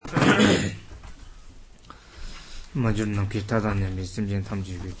Majorno Kitadane Simjan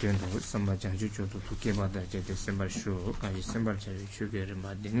Tamji Vicendo, Samba Janju to Kebada December show, and December Sugar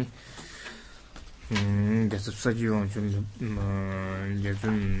Madini. The Subsadio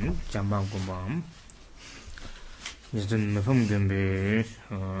Yazun Jambam Gumbam Yazun Mipham Gumbe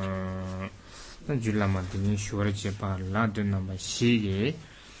Jula Madini, Shurachepa, Ladun number Shige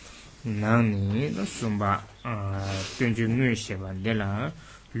Nani, Sumba Tunju Sheba Della.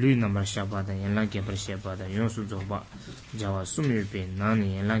 Lui number Shabada and La Gebra Shebada, Yosuzoba, Java Sumipe,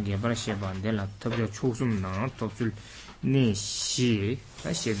 Nani, and La Gebra Sheba, Della Tobio Chosum na, Totul Ne Shi, a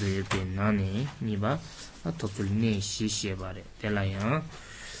Shedu Nani, Niba, a Totul Ne Shi Shebare, Delaya,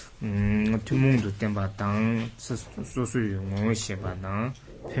 Tumundo Tembatan, Sosu, Shebana,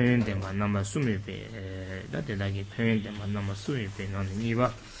 Pen de Manama Sumipe, that the Lagi Pen de Manama Sumipe, Nani,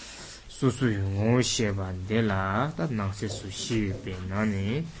 Niba. Susu Yungo Sheba de la, that Nancy Sushi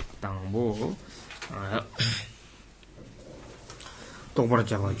Benani, Dambo Tobra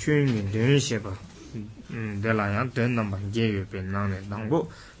Java Chewing in the Sheba de la Yan number Gay Benani, Dambo,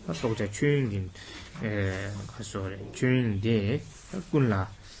 a Doctor Chewing in chewing day, a Kunla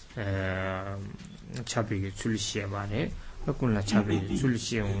Chabi Tulshebare, a Kunla Chabi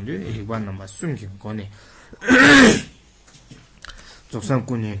Tulshe, one number Sunkin Gone.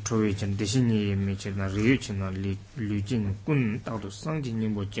 Zoksankuni Trovic Deshini Michina Ryuchina Lujin Kun Tauto Sanji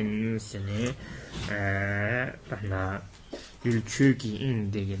Nimbo Jen Sene La Yulchuki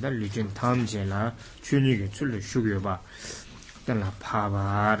in Dege, the Lujin Tamjela, Chuni Chulu Sugarba, the La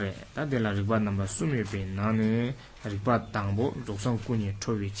Pavare, that de la Riba number Sumi Benane, Riba Tambo, Zoksankuni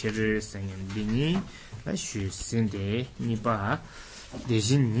Trovic singing Bini, la Shu Sinde, Niba.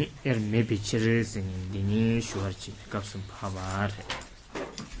 Dejini maybe cherries in Dini Shuarchi, Capsum Pavar.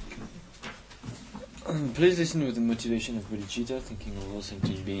 Please listen with the motivation of bodhicitta, thinking of all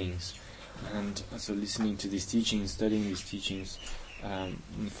sentient beings, and also listening to these teachings, studying these teachings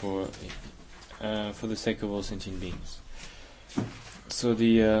for the sake of all sentient beings. So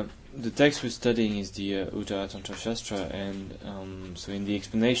the text we're studying is the Uttaratantra Shastra, and so in the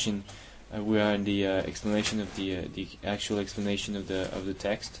explanation. We are in the explanation of the actual explanation of the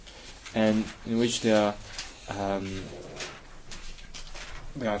text, and in which there are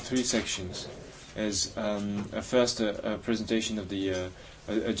three sections. As first a presentation of a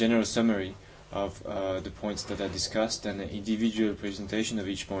general summary of the points that are discussed, and an individual presentation of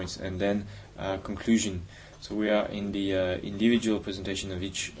each point, and then conclusion. So we are in the individual presentation of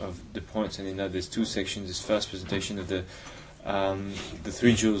each of the points, and in that there's two sections. This first presentation of the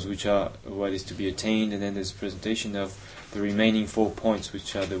three jewels, which are what is to be attained, and then there's a presentation of the remaining 4 points,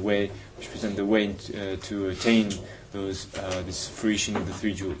 which are which present the way to attain this fruition of the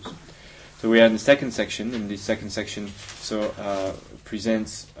three jewels. So we are in the second section. In this second section,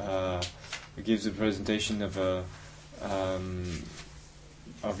 gives a presentation of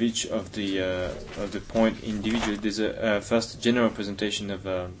each of the point individually. There's a first general presentation of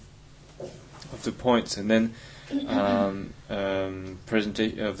the points, and then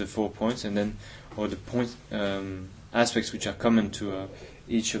presentation of the 4 points, and then the point aspects which are common to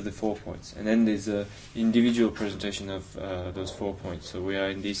each of the 4 points, and then there's an individual presentation of those 4 points. So we are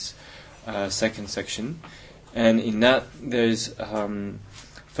in this second section, and in that there is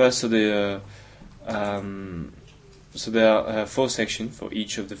first there are 4 sections for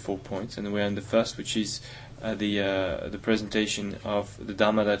each of the 4 points, and we are in the first, which is the presentation of the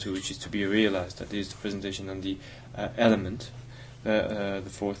Dhamma Dhatu, which is to be realized. That is the presentation on the element, the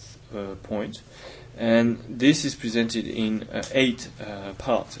 4th point, and this is presented in 8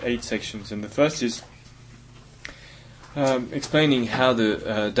 parts, 8 sections. And the first is explaining how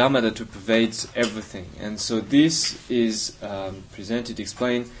the Dhamma Dhatu pervades everything, and so this is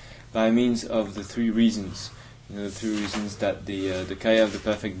explained by means of the 3 reasons. The 3 reasons that the Kaya of the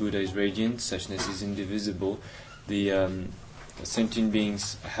perfect Buddha is radiant, Suchness is indivisible, the sentient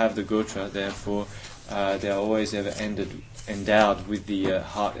beings have the Gotra, therefore they are always ever endowed with the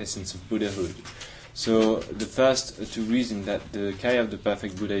heart essence of Buddhahood. So the first 2 reasons that the Kaya of the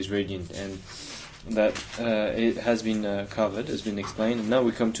perfect Buddha is radiant, and that it has been covered, has been explained, and now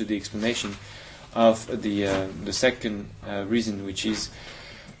we come to the explanation of the second reason, which is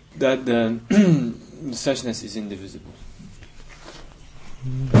that the Suchness is indivisible.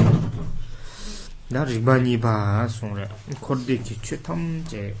 Na ribani ba songre khorde ki chutam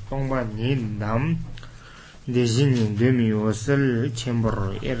je tongba ni nam dejini demi osel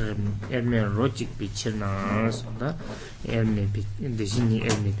chamber erme rochik pichna sonda erme dejini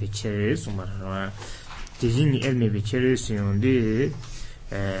erme pichre sumara dejini erme pichre sonde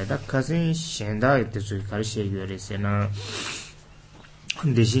da kazen shenda ite su karshe yore sena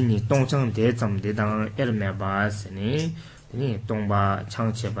대신이 동창 대점 대당 엘메바스니 니 동바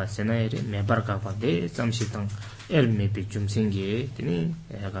창체바 세나에리 메바르카바데 잠시당 엘메비 좀 생기 니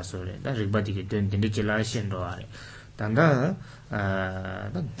해가서래 다 리바디게 된데 질라신도 아래 단다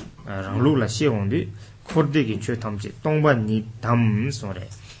랑루라 시온디 코르데기 최탐지 동반니 담소래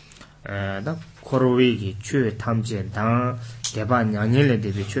다 코로위기 최탐지 당 대반 양일레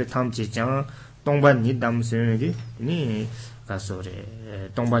대비 최탐지 장 동반니 담소리 니 가서래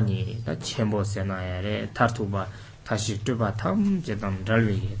동반니 다 첨보 세나야래 타투바 다시 뜨바 탐 제담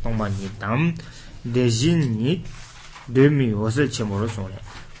달리기 동반니 담 대신이 되미 옷을 첨보로 소래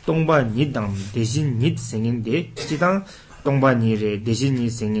동반니 담 대신이 생인데 지당 동반니래 대신이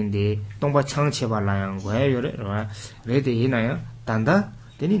생인데 동바 창체발라양 거예요래 레데 이나야 단다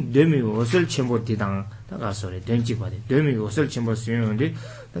되니 되미 옷을 첨보 디당 다가서래 된지 봐대 되미 옷을 첨보 쓰는데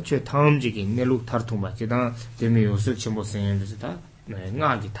저 다음지기 내룩 타르통바 지당 되미 옷을 첨보 쓰는데 다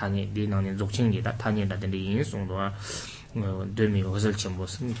ngāgi tāngi dī nāngi dzogchingi dā tāngi dā dīndi yīn sōngdo wā dōmi wāsal chīmbo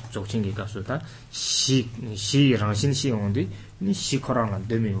sīng dzogchingi kāpsu dā shī rāngshīn shī yōngdi shī khurāng lā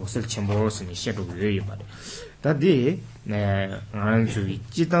dōmi wāsal chīmbo sīng shē rūg yō yī bārī dā dī ngāng zhūgi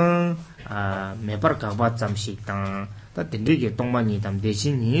jī tāng mē pār kākbā tsam shī tāng dā dīndi kī tōngba nī tam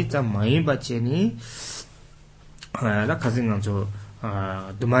dēshī nī tsam māyī bāchē nī dā kāsī ngāng zhū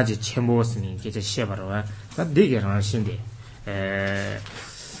dūmā jī chīmbo sīng kī chā shē bārī wā dā dī kī rāngshīn dī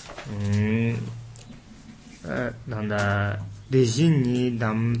난다 대신이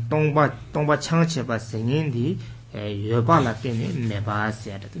담 동바 창체바 생인디 여바라 때네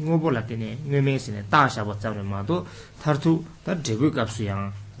메바스야 ngo보라 때네 뇌메스네 다샤보 잡르마도 타르투 다 제구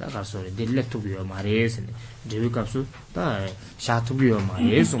값수양 다 가서리 딜렉투비오 마레스네 제구 값수 다 샤투비오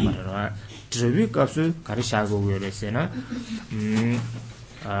마레스 말라 제구 값수 가리샤고요레세나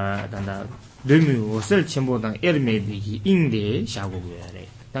단다 뇌미 옷을 첨보당 에르메비기 인데 샤고고야래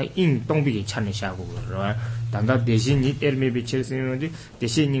다 인 동비기 찬네 샤고고라 단다 대신이 에르메비 칠스는데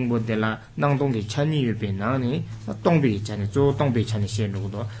대신인 모델라 낭동기 찬이 유베 나니 동비기 찬네 조 동비기 찬네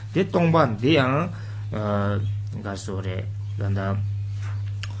시에노도 대 동반 대양 가소래 단다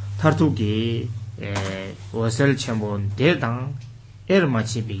타르투기 옷을 첨본 대당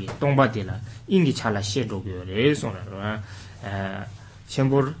에르마치비기 동바딜라 인기 차라 시에로고래 소나라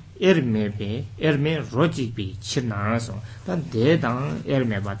첨보 에르메 로지비 치나서 단 대당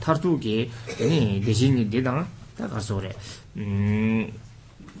에르메바 타르투게 니 대신이 대당 다 가서래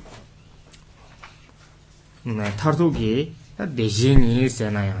타르투게 대신이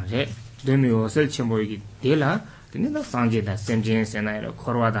세나야래 데미오슬 첨보이기 데라 근데 상제다 셈진 세나이로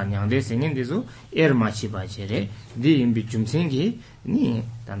코르와다 냥데 생인데서 에르마치바제래 니 임비 좀 생기 니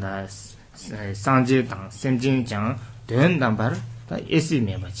단다 상제당 셈진장 된담발 에시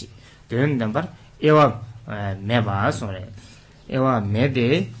메바지 된 넘버 에와 메바 소래 에와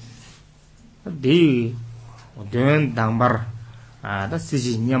메데 디 된 넘버 다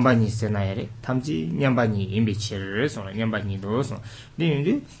시지 냠바니 세나야레 탐지 냠바니 임비치를 소래 냠바니도 소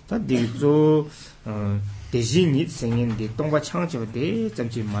니인데 다 디조 대신이 생인데 동바 창조데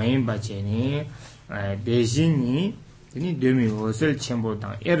잠지 마인바제니 대신이 니 데미 옷을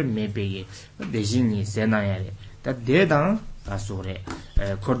첨보당 에르메베게 대신이 세나야레 다 대당 가소래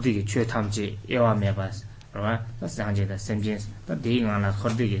코르디기 최탐지 에와메바스 라 상제다 셈진스 다 디가나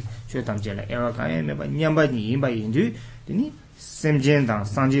코르디기 최탐지라 에와가에메바 냠바니 임바인주 디니 셈진당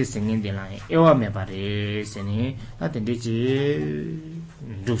상제 생인데라 에와메바레 세니 다 덴디지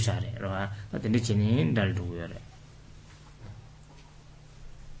루샤레 라 다 덴디치니 달두요레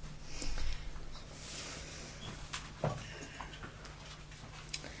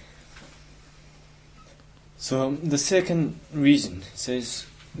So the second reason says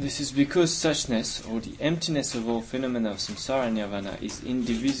this is because suchness, or the emptiness of all phenomena of samsara nirvana, is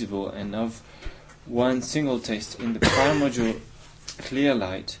indivisible and of one single taste in the primordial clear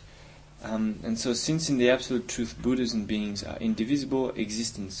light. And so since in the absolute truth Buddhas and beings are indivisible,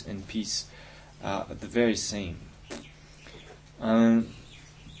 existence and peace are the very same.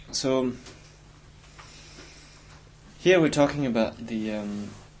 So here we're talking about the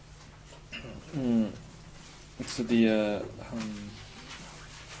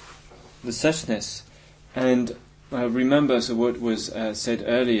suchness, and remember what was said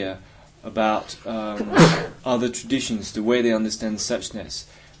earlier about other traditions, the way they understand suchness,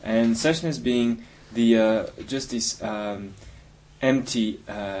 and suchness being the just this empty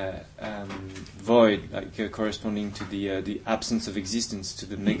void, like corresponding to the absence of existence, to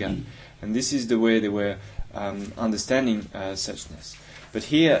the mega, and this is the way they were understanding suchness. But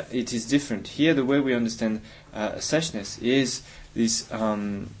here it is different. Here the way we understand suchness is this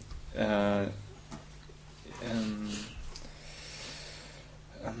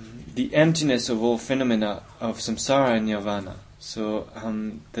the emptiness of all phenomena of samsara and nirvana. So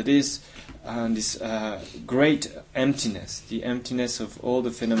that is this great emptiness, the emptiness of all the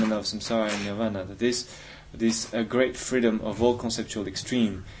phenomena of samsara and nirvana. That is this great freedom of all conceptual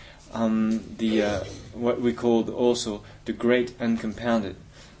extreme. What we call also the great uncompounded.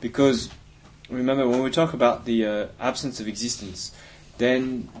 Because remember, when we talk about the absence of existence,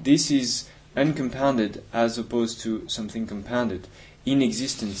 then this is uncompounded as opposed to something compounded. In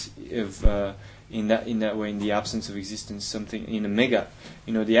existence, in that way, in the absence of existence, something in a mega,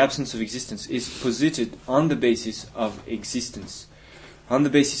 the absence of existence is posited on the basis of existence. On the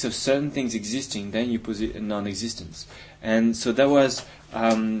basis of certain things existing, then you posit a non-existence. And so that was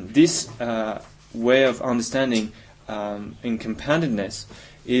this way of understanding in compoundedness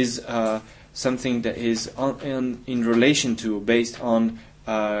is something that is in relation to, based on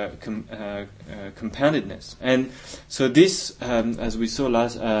compoundedness. And so this, as we saw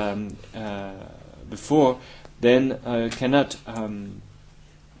before, then cannot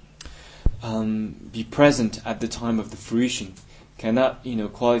be present at the time of the fruition. Cannot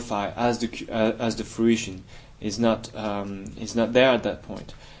qualify as the fruition. Is not there at that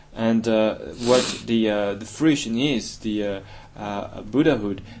point. And what the fruition is, the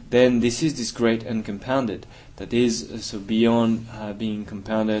Buddhahood, then this is this great uncompounded that is so beyond being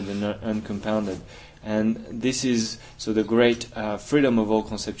compounded and uncompounded. And this is so the great freedom of all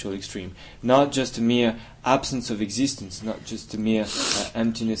conceptual extreme. Not just a mere absence of existence, not just a mere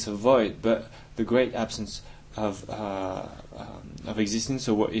emptiness of void, but the great absence of existence,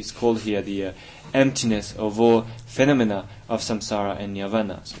 or what is called here the emptiness of all phenomena of samsara and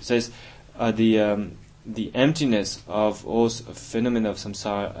nirvana. So it says the emptiness of all phenomena of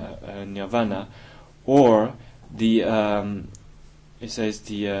samsara and nirvana, or it says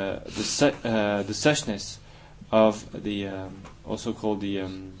the suchness of the also called the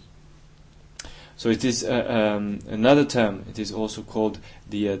so it is another term. It is also called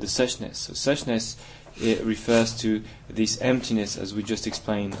the suchness. So suchness, it refers to this emptiness, as we just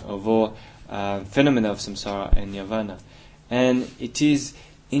explained, of all phenomena of samsara and nirvana, and it is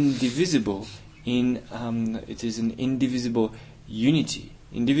indivisible. It is an indivisible unity,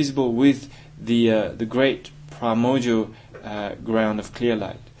 indivisible with the great primordial ground of clear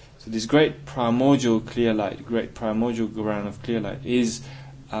light. So this great primordial ground of clear light is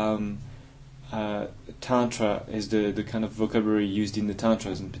Tantra, is the kind of vocabulary used in the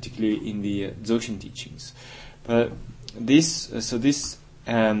Tantras, and particularly in the Dzogchen teachings. But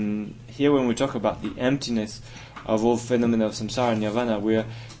here when we talk about the emptiness of all phenomena of samsara and nirvana, where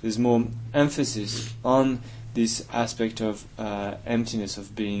there's more emphasis on this aspect of emptiness,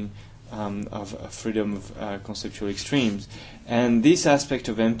 of being, of freedom of conceptual extremes. And this aspect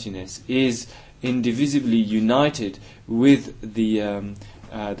of emptiness is indivisibly united with the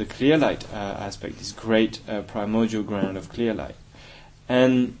clear light aspect, this great primordial ground of clear light.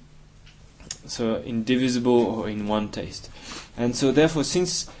 And so indivisible, or in one taste. And so therefore,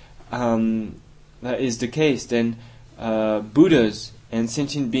 since that is the case, then Buddhas and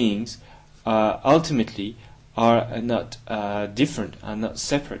sentient beings ultimately are not different, are not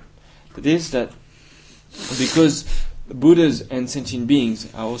separate. That is that because Buddhas and sentient beings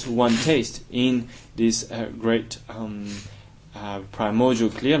are also one taste in this great primordial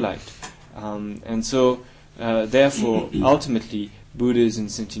clear light. And so therefore, ultimately, Buddhas and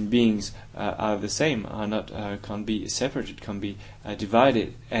sentient beings are the same, are not can't be separated, can't be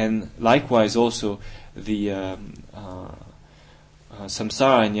divided. And likewise also the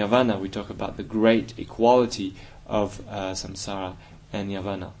samsara and nirvana, we talk about the great equality of samsara and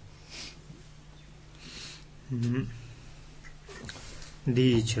nirvana.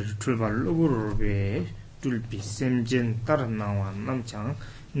 Di chir tulpa logurbe tulpi semjen tar nawa namchang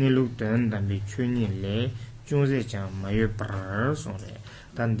niluk den dambi chuni le chungze chang mayo par sonre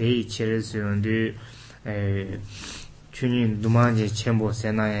dan dei chir seondu chuni dumanje chenbo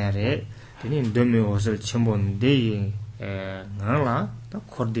senayare teni domi osel chenbo ndei ngala ta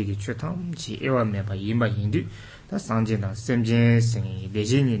khordegi chetam chi ewa meba yimba yindu ta sanje na semjen sengi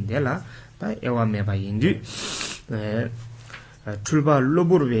dejeni dela ta ewa meba yindu tulpa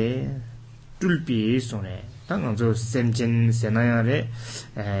loburbe tulpi sonre ta nganzo semjen senayare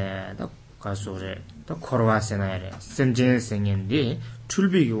ta kasore ta korwa senayare semjen sengendi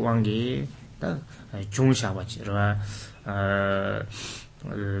tulbi wangi ta jungshabachi ra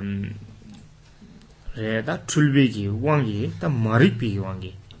da tulbi wangi ta maripi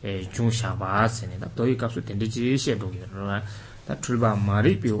wangi jungshaba sene da doi kapsu tendeji shebo ra ta tulba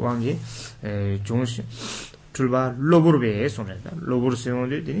maripi wangi jungsh tulba loburbe sonre da lobur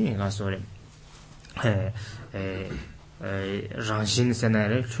seonde dini ga sore Ranshin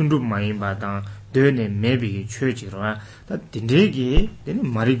Senare, Chundu Maimba, Dune maybe church, da Dindigi, then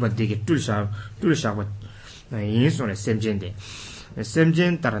Mariba dig Tulsha, Inson, Semjende.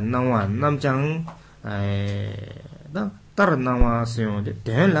 Semjen Taranawa, Namjang, Taranawa, Sion,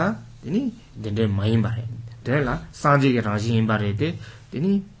 Dela, Dende Maimbare, Dela, Sanji Ranshin Barete,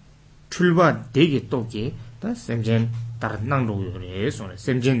 Dini Tulba dig Toki, da Semjen Taranango Reson,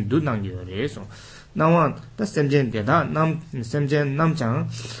 Semjen Dunang Reson. Now, the Semjen Deda, Semjen Namjang,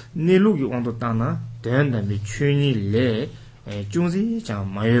 Nilu on the Tana, then the Chuni Le, Junzi,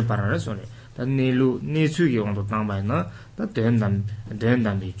 Jam, Mayo Parasone, the Nilu, Nitsugi on the Tambana, the then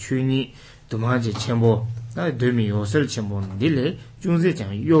the Chuni, Tumaji Chambo, the Demi Yosel Chambo, Dile, Junzi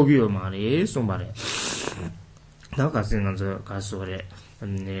Jam, Yogi Mare, Sombare. Now, Cassin on the Casore,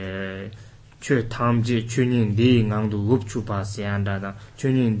 and Chö Tamji, Chunin Di Ngang to Whoop Chupa Sianda,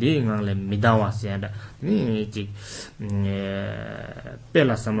 Chunin Di Ngang le Midawa Sianda, Ni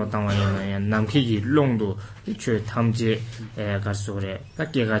Bella Samotama and Namki Longdo, Chö Tamji Garsore,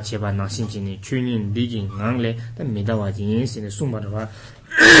 Takiga Cheba Nasinchini, Chunin Digging Nangle, the Midawa Jeans in the Sumbarava,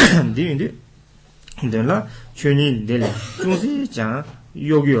 Dindi Della, Chunin Dele, Josi Jan,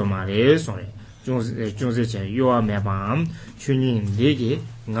 Yogio Mare, sorry. Josecha, you are Mabam, Chunin Digi,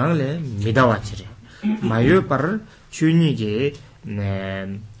 Nangle, Midawachre. Mayo par Chunige,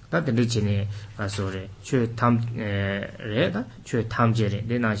 that the Lichine, sorry, Chu Tam Reda, Chu Tamjere,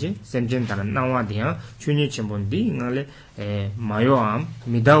 Denashi, Semjentan, Nawadia, Chunichimbondi, Nale, Mayo am,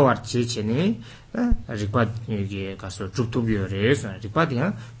 Midawar Chichene, Ripat Caso Truptubio Res,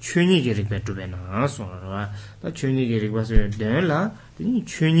 Ripatia, Chunigi Ripet to Benas, or the Chunigi was Della.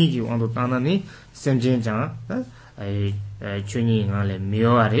 Chuni on the Tanani, Semjenja, Chuni Nale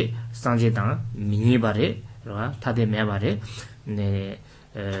Mioare, Sanjetan, Minibare, Tade Mebare,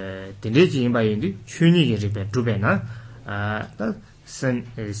 Tendeji in by Indi, Chuni Ripet Rubena,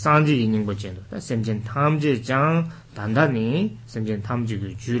 Sanji in Ingbochendo, Semjen Tamje Jang, Tandani, Semjen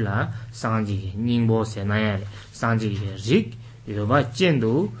Tamji Jula, Sanji, Ningbo Senayare, Sanji Rik, Yoba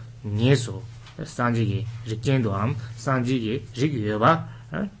Chendo, Nieso. Sanji Rikendo am, Sanji Rigueva,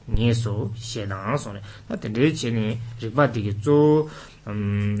 Nieso, Shedan, son, that the Richini, Ripati, Zo, the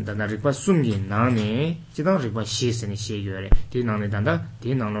Ripasumi, Nane, Chidan Ripa Shis and Shagure, Dinane Danda,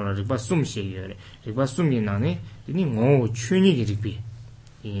 Dinano Ripasum Shagure, Ripasumi Nane, Dinin Chuni Ripi.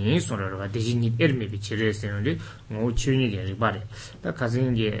 In Sonora, Digini Ermi, Chires and no Chuni Ribari. The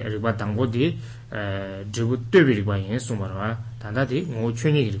cousin Ribatangodi, Dribu Tubi by in Sumara, Tandati, no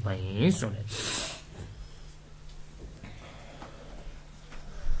Chuni by in Sonnet.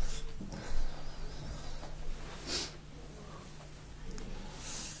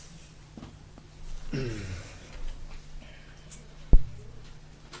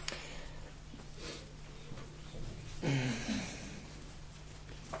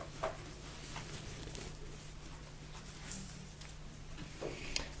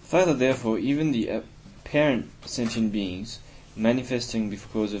 Further, therefore, even the apparent sentient beings, manifesting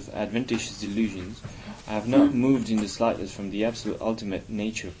because of adventitious delusions, have not moved in the slightest from the absolute ultimate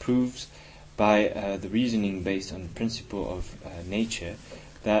nature, proves by the reasoning based on the principle of nature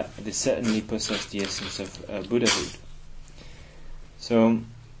that they certainly possess the essence of Buddhahood. So,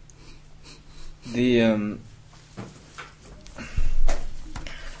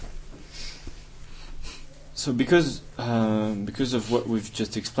 So because of what we've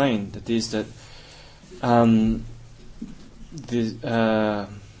just explained, that is that all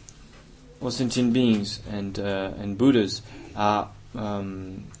sentient beings and Buddhas are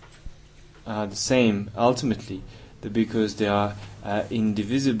the same ultimately, because they are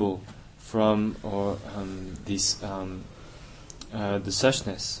indivisible from this the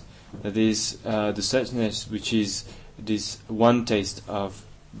Suchness. That is the Suchness, which is this one taste of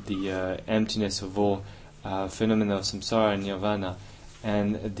the emptiness of all phenomena of samsara and nirvana,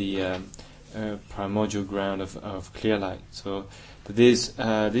 and the primordial ground of clear light. So this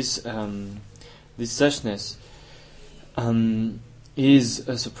suchness is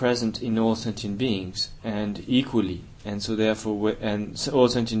also present in all sentient beings and equally, and so therefore all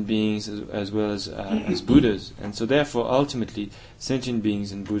sentient beings as well as Buddhas, and so therefore ultimately sentient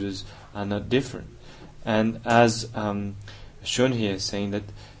beings and Buddhas are not different. And as shown here, saying that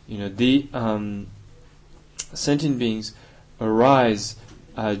the sentient beings arise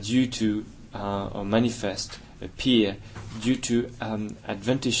due to or manifest, appear due to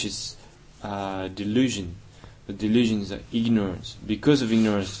adventitious delusion. The delusions are ignorance. Because of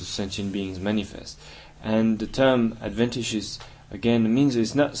ignorance, the sentient beings manifest. And the term adventitious again means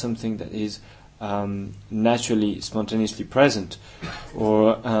it's not something that is naturally, spontaneously present,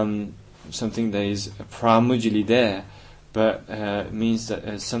 or something that is primordially there, but it means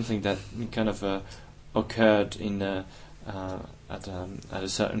that something that kind of occurred in at a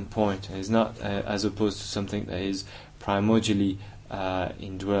certain point. It's not as opposed to something that is primordially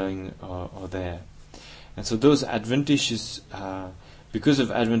indwelling or there. And so those adventitious, because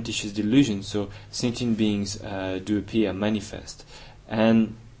of adventitious delusion, so sentient beings do appear, manifest.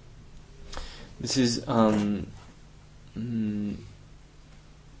 And this is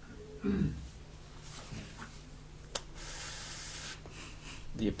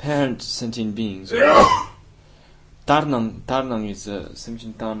the apparent sentient beings. Tarnang is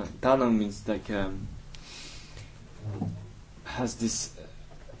sentient tarnang. Tarnang means like has this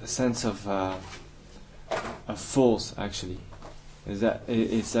sense of force. Actually, is that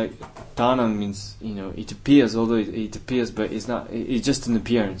it's like tarnang means it appears, although it appears, but it's not. It's just an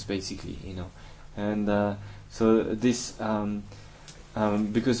appearance, basically, And so this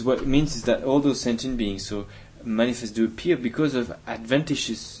because what it means is that all those sentient beings so manifest do appear because of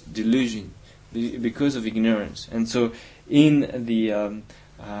adventitious delusion, because of ignorance, and so in the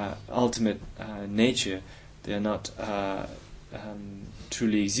ultimate nature they are not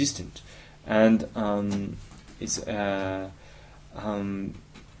truly existent, and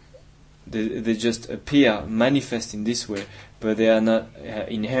they just appear, manifest in this way, but they are not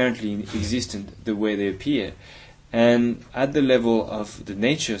inherently existent the way they appear. And at the level of the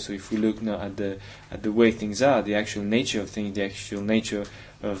nature, so if we look now at the way things are, the actual nature of things, the actual nature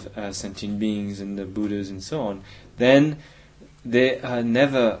of sentient beings and the Buddhas and so on, then they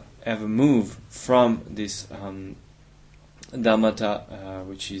never ever move from this Dhammata,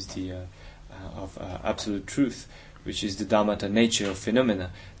 which is the of absolute truth, which is the Dhammata nature of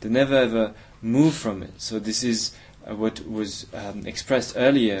phenomena. They never ever move from it. So this is what was expressed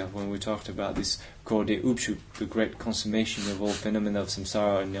earlier when we talked about this Kode Upshup, the great consummation of all phenomena of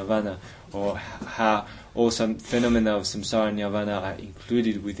samsara and nirvana, or how all some phenomena of samsara and nirvana are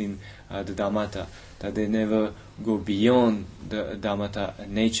included within the Dhammata, that they never go beyond the Dhammata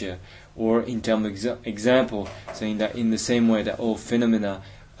nature. Or in terms of example, saying that in the same way that all phenomena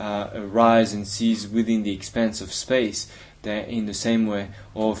arise and cease within the expanse of space, that in the same way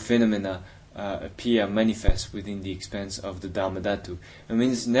all phenomena appear, manifest within the expanse of the Dhammadhatu. It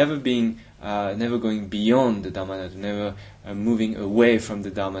means never going beyond the Dhammadhatu, never moving away from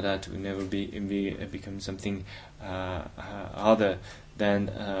the Dhammadhatu, never become something other than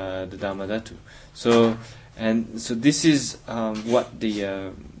the Dhammadhatu. So this is what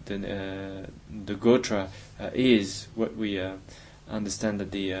the Gotra is. What we understand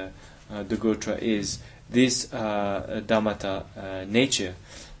that the Gotra is this Dhammata nature.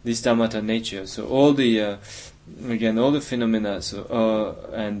 This Dhammata nature. So all the all the phenomena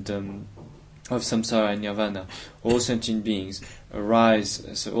of samsara and nirvana, all sentient beings arise.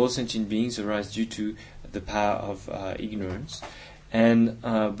 So all sentient beings arise due to the power of ignorance, and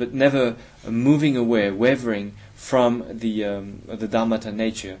but never moving away, wavering from the Dhammata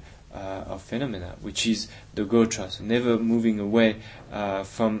nature of phenomena, which is the Gotra. So never moving away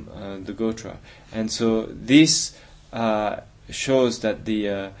from the Gotra, and so this shows that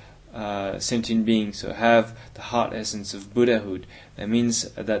the sentient beings have the heart essence of Buddhahood. That means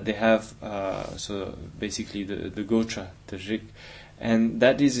that they have so basically the Gotra, the Rik, and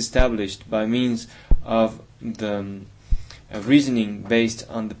that is established by means of the reasoning based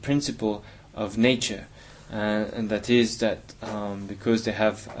on the principle of nature, and that is that because they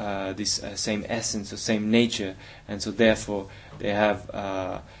have this same essence or same nature, and so therefore they have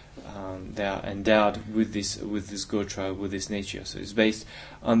they are endowed with this Gotra, with this nature. So it's based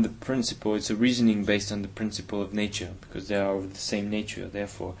on the principle. It's a reasoning based on the principle of nature, because they are of the same nature.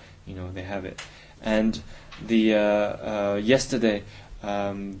 Therefore, they have it. And the yesterday,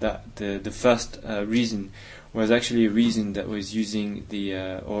 that the first reason was actually a reason that was using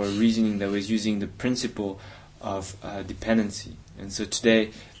or a reasoning that was using the principle of dependency. And so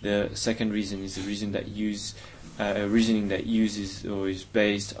today, the second reason is the reason that a reasoning that uses or is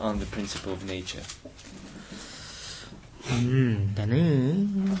based on the principle of nature.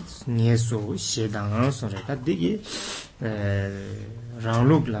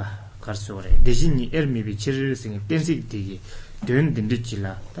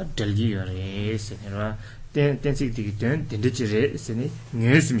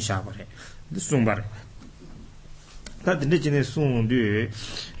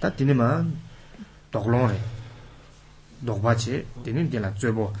 dokbache denin de la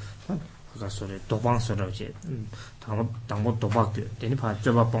zebo ga sore dobang sore je 당고 도박들 되니 봐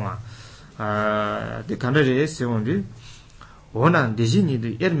줘봐 뽕아 데 간다레 세원디 원한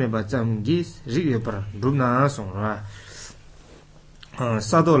대신이도 에르메바 잠기 리게버 룸나 송라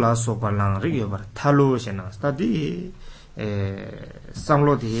사도라 소발랑 리게버 탈로시나 스타디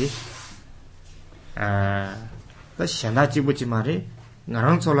samlodi the shanda jibuchi mari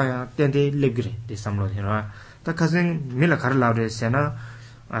ngarang chola ya tende legre de samlodi ra ta kazen mila kar lavre sena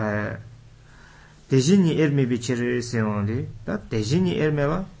dejini erme bichire seondi ta dejini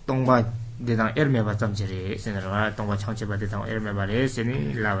ermeba tongba dedang ermeba chamjere senra tongba changcheba dedang ermeba re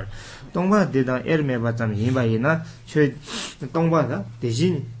seni lavar tongba dedang ermeba cham yimba ina chhe tongba da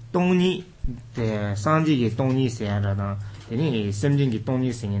dejini tongni de sanji gi tongni seara na ni semjin gi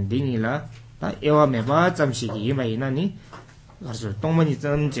tongni singen dingila ta ewa meba chamshi gi yimba ina ni garso tongmani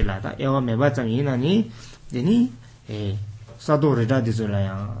chamjila ta ewa meba cham ina ni deni 사도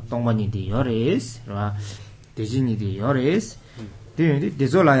레다디졸라야 동반이디 요레스 라 데지니디 요레스 데디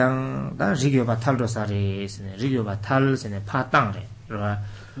데졸라야 다 리교바 탈도사레스 리교바 탈스네 파땅레 라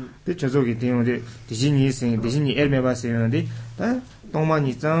데 저족이 되는데 데지니 엘메바스는데 다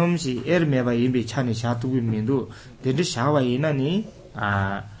동반이 점시 엘메바 임비 차니 샤투비민도 데디 샤와이나니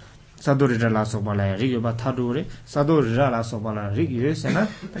사도르라 소발라 리교바 타도레 사도르라 소발라 리교세나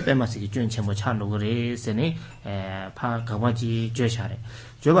때마시기 준 첨부 찬노그레 세네 파 가바지 쥐샤레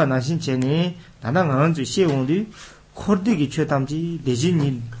저바 나신체니 나당한 주 시온디 코르데기 최담지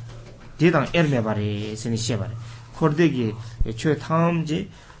대진이 대당 에르메바레 세니 시바레 코르데기 최탐지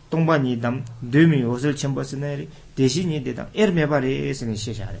동반이 담 드미 옷을 첨부스네리 대신이 대당 에르메바레 세니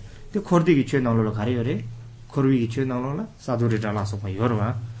시샤레 데 코르데기 최나로로 가려레 코르위기 최나로라 사도르라 소바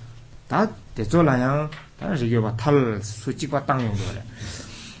요르마 다 대졸라야 다 리교바 탈 수직과 땅 용도래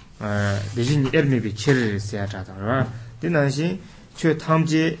대신 에르메비 체를 세야다라 되나시 최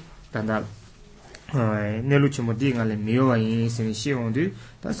탐지 단다 네루치모 딩알레 미오와인 세니 시온디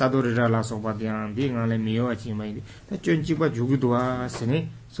다 사도르라 소바디안 딩알레 미오와치 마이 다 쩐지과 주구도와 세니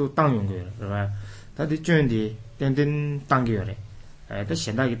소 땅 용도래 다디 쩐디 덴덴 땅기요래 다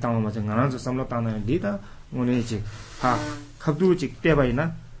현다기 땅 맞은 가나서 삼로 땅는 리다 오늘지 파 갑두직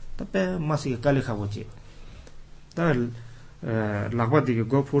때바이나 पे मासिक काले खाबो छि त लागबादि के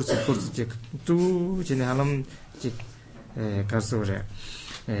गो force चे तू जिने हालम छि कासोरे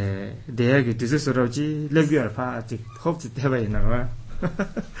देया के दिस सरोजी लेबियर फा छि होप छि देबाय ना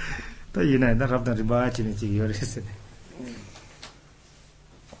त यिना द रबदा रिबा छि छि योरेसे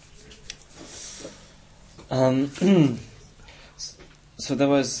So that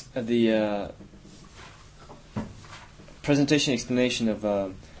was the presentation explanation of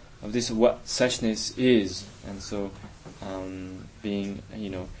this what suchness is, and so being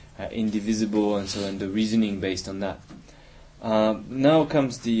indivisible, and so and the reasoning based on that. Now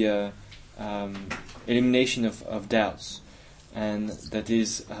comes the elimination of doubts, and that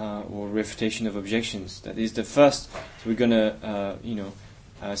is or refutation of objections. That is the first. So we're gonna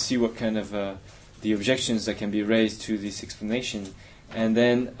see what kind of the objections that can be raised to this explanation, and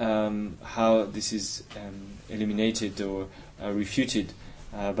then how this is eliminated or refuted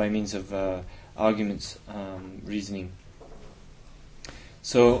by means of arguments, reasoning.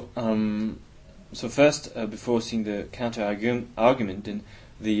 So first, before seeing the counter argument, then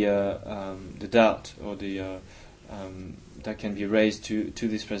the doubt or the that can be raised to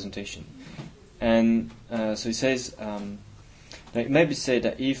this presentation, and so he says. It may be said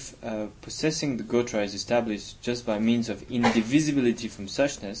that if possessing the Gotra is established just by means of indivisibility from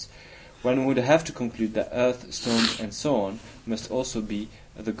suchness, one would have to conclude that earth, stones, and so on must also be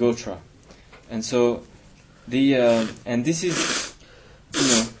the Gotra. And so and this is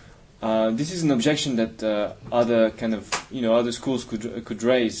this is an objection that other kind of other schools could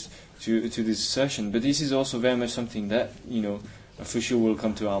raise to this assertion. But this is also very much something that for sure will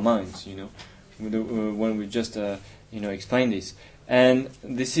come to our minds. When we just explain this, and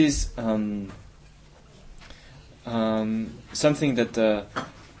this is something that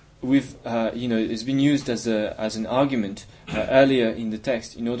we've it's been used as an argument earlier in the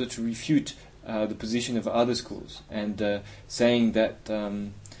text in order to refute the position of other schools, and saying that the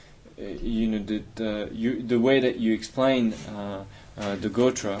way that you explain the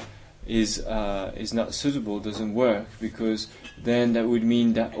Gotra is not suitable, doesn't work, because then that would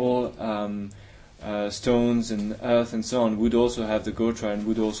mean that all stones and earth and so on would also have the Gotra and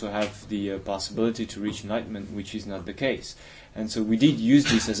would also have the possibility to reach enlightenment, which is not the case. And so we did use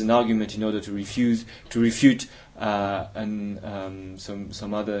this as an argument in order to refute some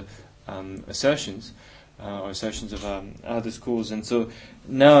other assertions or assertions of other schools. And so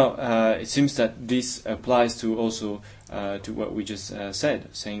now it seems that this applies to also to what we just said,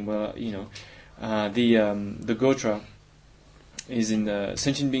 saying, well, the Gotra is in the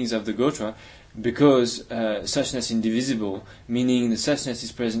sentient beings of the Gotra, because suchness indivisible, meaning the suchness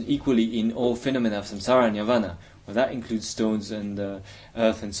is present equally in all phenomena of samsara and nirvana. Well, that includes stones and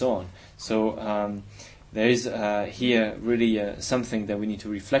earth and so on. So there is here really something that we need to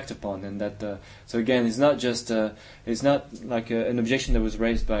reflect upon, and that so again, it's not just it's not like an objection that was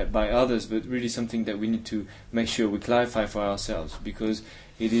raised by others, but really something that we need to make sure we clarify for ourselves, because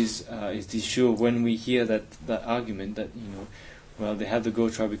it is sure when we hear that argument that well, they have the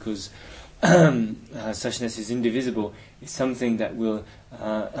Gotra because suchness is indivisible. It's something that will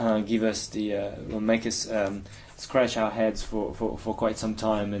give us will make us scratch our heads for quite some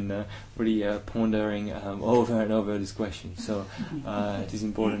time and really pondering over and over this question. So it is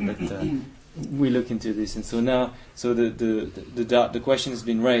important that we look into this. And so now, the question has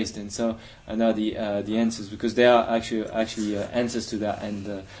been raised, and so now the answers, because there are actually answers to that,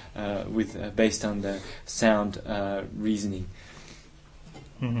 and with based on the sound reasoning.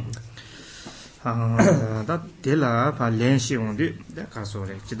 다 델라 바 렌시 온데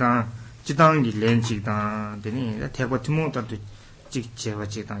가소레 지당기 렌치다 되니 대고 티모다도 직제와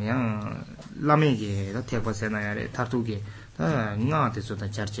지당야 라메게 다 대고 세나야레 타투게 다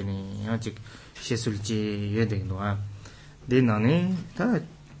나데서다 차르치니 아직 셰술지 예데노아 데나니 다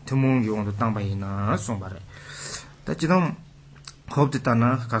티몽 용도 땅바이나 송바레 다 지당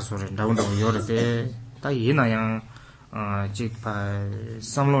겁됐다나 가소레 라운드 요르데 다 예나야 직파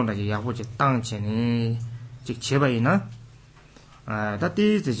삼론다지 야보지 땅체니 직 제바이나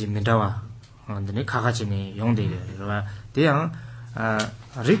다티지 민다와 근데 가가지니 용대려와 대양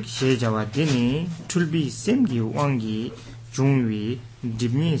릭셰자와 데니 툴비 셈기 왕기 중위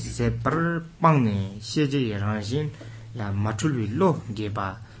디미 세퍼 빵네 시제 예랑신 야 마툴위로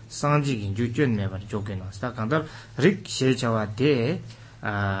게바 상지긴 주전매바 조게나 스타간달 릭셰자와 데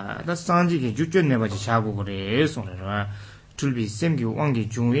다 상지기 주전내바지 샤고 그래 소리라 툴비 셈기 왕기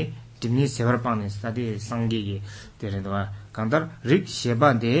중위 dimni sevar pang stadi sangi deredwa kandar rik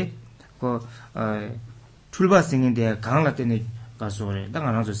sheba de ko tulba singin de gangla tene gasore da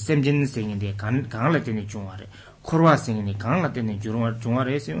ngana so semjin singin de gangla tene jungare korwa singin de gangla tene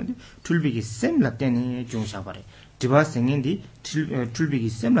jungare singin tulbi gi semla tene jungshabare diba singin di tulbi gi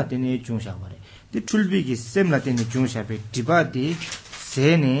semla tene jungshabare de tulbi gi semla tene jungshabe diba di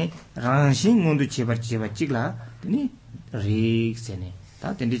sene rangshin ngondu cheba chigla ni rik sene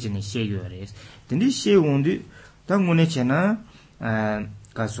다 덴디지니 셰유어레스 덴디 셰운디 당문에 제나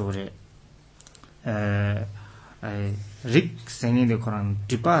가소레 릭 생인데 코란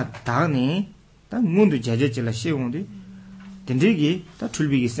디파 다니 당 문도 제제질라 셰운디 덴디기 다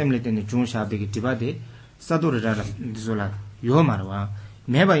출비기 셈레데니 중샤베기 디바데 사도르라라 디솔라 요마르와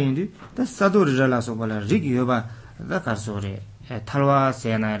메바인디 다 사도르라라서 발라 릭 요바 다 가소레 탈와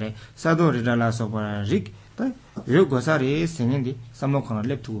세나레 사도르라라서 발라 릭 요 고사리 생인디 삼목하나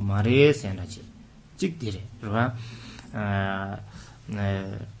랩투 마레 세나지 찍디레 그러나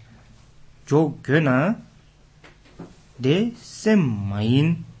조게나 데셈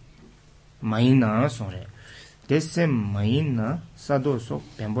마이나 소레 데셈 마이나 사도소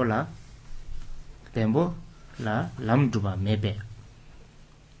뱀보라 람두바 메베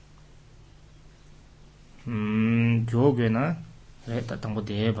조게나 레타 당고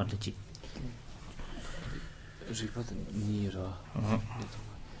데바르지 Ripata nira.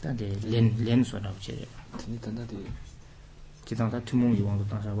 Tande len so da che. Tani tanda de. Chidang da tumong yuang do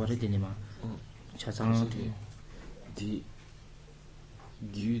tang sa wa re de ni ma. Cha sang di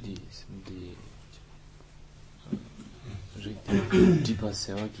gyudi di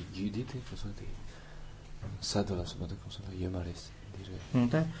passewa ki gyudi te cosa de. Sadola so da cosa da yemares dire.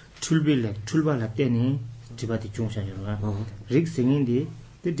 Da tulbala teni dibati chung sha yo. Rik singin di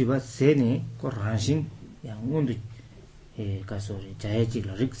te diba sene ko ranshin 양원도 가소리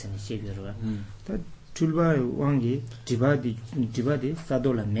자야지라 릭스는 시비로와 다 출바 왕기 디바디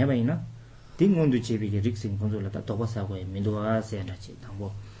사돌라 메바이나 딩원도 제비게 릭스는 건돌라다 도바사고에 민도와 세나치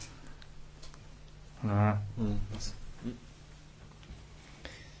당보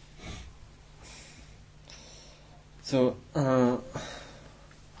So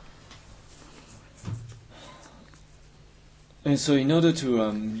and so in order to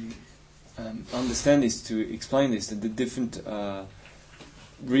understand this, to explain this, the different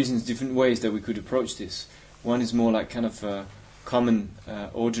reasons, different ways that we could approach this. One is more like kind of common,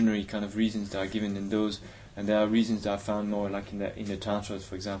 ordinary kind of reasons that are given in those, and there are reasons that are found more like in the tantras,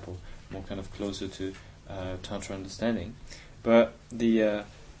 for example, more kind of closer to tantra understanding. But the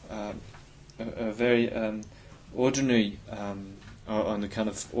a very ordinary, on the kind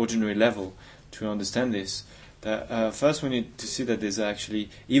of ordinary level, to understand this. That first we need to see that there's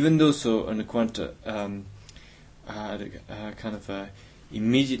actually, even though so on a quanta kind of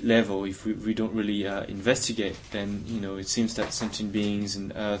immediate level, if we don't really investigate, then it seems that sentient beings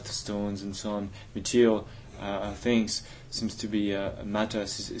and earth, stones, and so on, material things seems to be matter,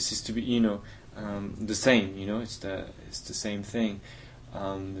 seems to be the same. It's the same thing.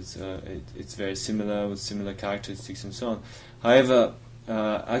 It's very similar with similar characteristics and so on. However,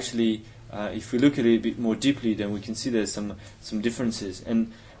 actually, if we look a little bit more deeply, then we can see there's some differences.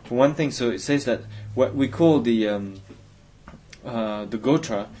 And for one thing, so it says that what we call the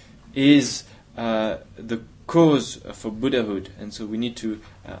Gotra is the cause for Buddhahood, and so we need to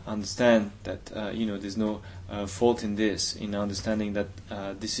understand that there's no fault in this, in understanding that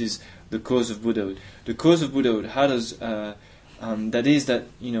this is the cause of Buddhahood. The cause of Buddhahood, how does that is that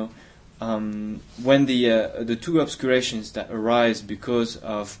when the two obscurations that arise because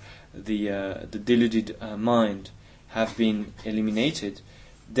of the deluded mind have been eliminated,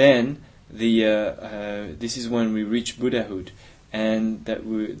 then this is when we reach Buddhahood, and that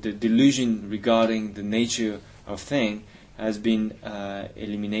the delusion regarding the nature of thing has been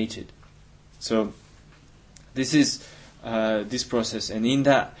eliminated. So this is this process, and in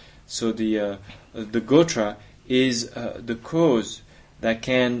that, so the Gotra is the cause that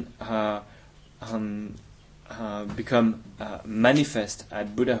can become manifest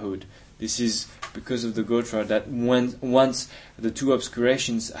at Buddhahood. This is because of the Gotra that once the two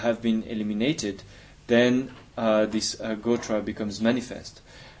obscurations have been eliminated, then this Gotra becomes manifest.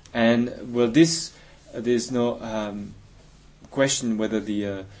 And there's no question whether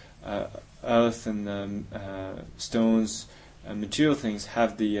the earth and stones and material things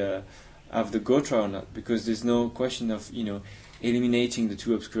have the Gotra or not, because there's no question of eliminating the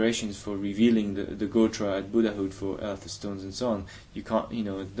two obscurations for revealing the Gotra at Buddhahood for earth, stones, and so on. You can't,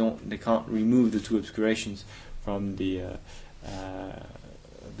 they can't remove the two obscurations from the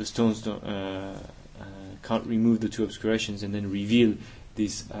stones. Can't remove the two obscurations and then reveal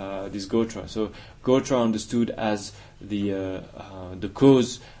this Gotra. So Gotra understood as the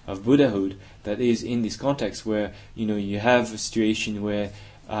cause of Buddhahood, that is in this context where you have a situation where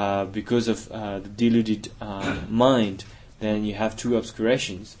because of the deluded mind, then you have two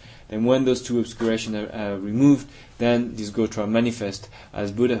obscurations. Then when those two obscurations are removed, then this Gotra manifest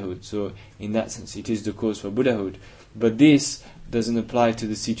as Buddhahood. So in that sense, it is the cause for Buddhahood. But this doesn't apply to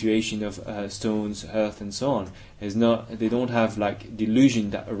the situation of stones, earth, and so on. They don't have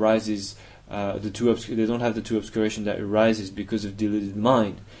delusion that arises. They don't have the two obscuration that arises because of deluded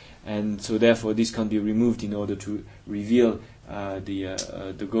mind, and so therefore this can be removed in order to reveal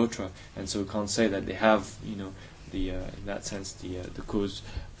the Gotra. And so we can't say that they have in that sense the cause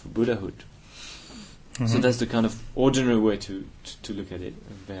for Buddhahood. Mm-hmm. So that's the kind of ordinary way to look at it,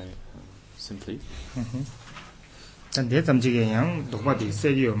 very simply. Mm-hmm. 데 잠지게 양 독바디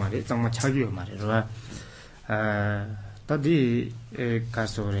세기요 말이 정말 차기요 말이라 다디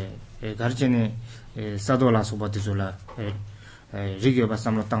가소레 가르체네 사도라 소바디졸라 리기요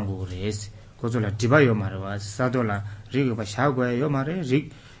바삼로 땅고레스 고졸라 디바요 말와 사도라 리기요 바 샤고요 말에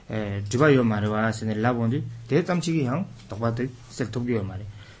리 디바요 말와 세네 라본디 데 잠지게 양 독바디 셀토기요 말에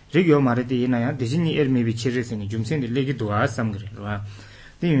리기요 말에디 이나야 디진니 에르메비 치르세니 좀센데 레기도아 삼그레라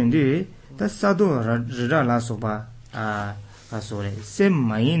디윤디 다 사도 라라 소바 가소레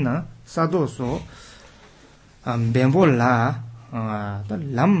셈마이나 사도소 벤볼라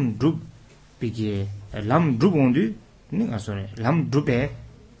람드룹 비게 람드룹온디 가소레 람드룹에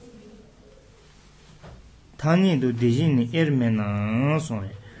타니도 디진니 에르메나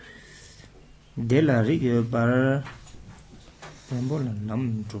소레 델라리게 바 벤볼라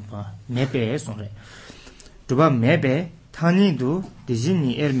람드룹아 메베 소레 두바 메베 타니도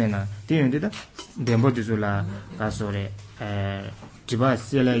디진니 에르메나 디윤디다 덴보디줄라 가소레 디바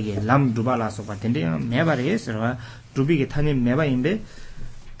셀레게 람 두바라 소바 텐데 메바레 서와 두비게 타니 메바인데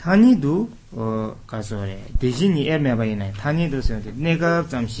타니도 가소레 디진니 에르메바이네 타니도 서데 내가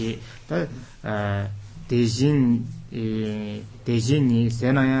잠시 디진니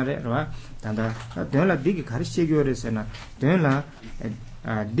세나야레와 단다 데라 디게 가르치교레세나 데라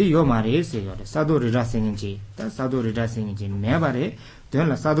디요 마레세요레 사도리라 생인지 다 사도리라 생인지 메바레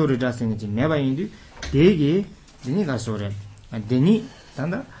데라 사도리라 생인지 메바인디 데게 디니가 소레 데니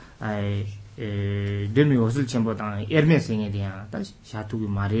단다 데미 옷을 쳔보다 에르메 생에디야 다 샤투기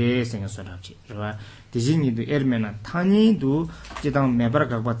마레 생에서라지 그와 디진니도 에르메나 타니도 지당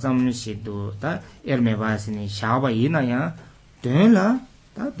메바라가 받잠시도 다 에르메 바스니 샤바 이나야 데라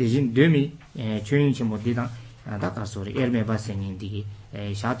다 디진 데미 쳔인치 모디다 다 가소레 에르메 바생인디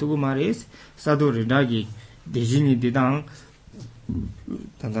샤투구 마레스 사도리다기 디진니 디당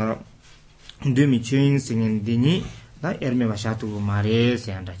단다 데미 쳔인 생인디니 다 에르메 바샤투구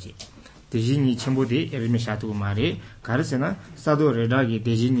마레스 안다지 디진니 쳔보디 에르메 샤투구 마레 가르세나 사도리다기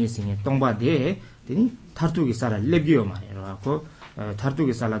디진니 생에 똥바데 데니 타르투기 살아 레비오 마레라고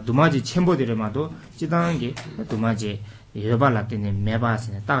타르투기 살아 두마지 쳔보디레마도 지당게 두마지 여발라 때네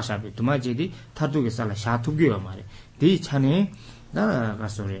매바스네 딱샤비 두마제디 타두게 살라 샤투기요 말이 디 차네 나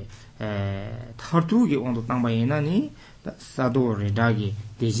가소레 타두게 온도 땅바이나니 사도레 다기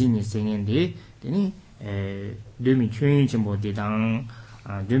대신이 생인데 되니 르미 춘인 첨보디당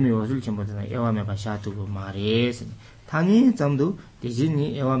르미 오술 첨보디당 에와메바 샤투고 말이스 타니 점도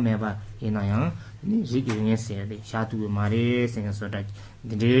대신이 에와메바 이나양 니 지기에 세데 샤투고 말이스 생서다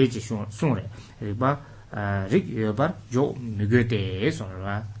데지 손레 리바 rik yobar jo mugete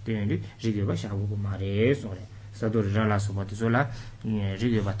sonra tendi rik yoba shabu mare sonre sado rala sobati sola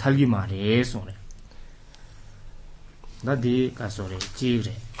rik yoba talgi mare sonre dadi kasore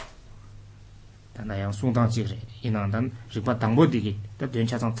chigre tanda yang sungtang chigre inandan rikpa tangbo digi da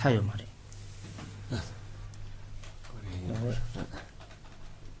dencha sang chayo mare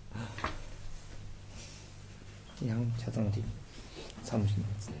yang chatung di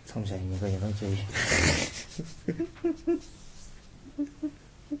참샤이니까 이런 저희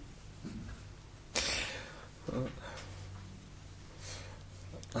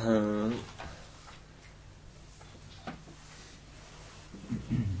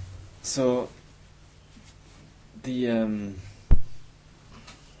So the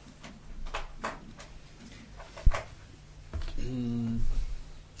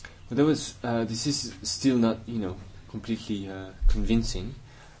there was this is still not completely convincing,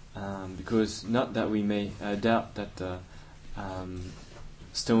 because not that we may doubt that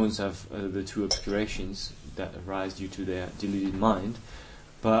stones have the two obscurations that arise due to their deluded mind,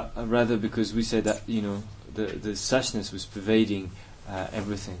 but rather because we say that the suchness was pervading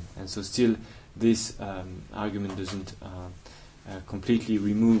everything, and so still this argument doesn't completely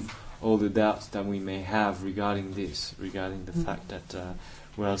remove all the doubts that we may have regarding the fact that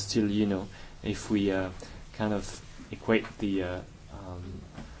still if we kind of equate the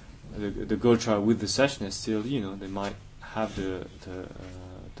gotra with the suchness, still they might have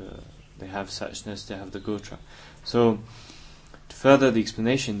they have suchness, they have the gotra. So to further the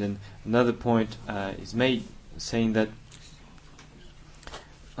explanation, then another point is made, saying that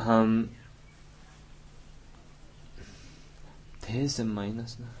there's a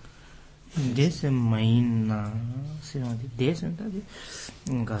minus now. There's a minus. There's a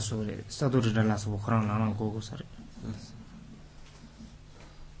gasore. Saduri dalas wokran lana gogo sare.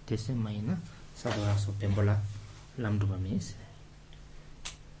 There's a minus. Sadura so pembola lamduba means.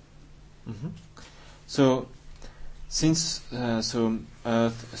 So, since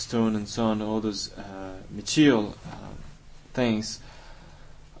earth, stone, and so on, all those material things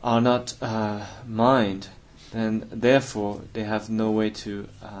are not mind, then therefore they have no way to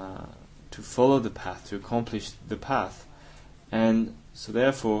follow the path, to accomplish the path, and so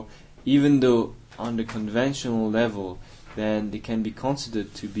therefore, even though on the conventional level, then they can be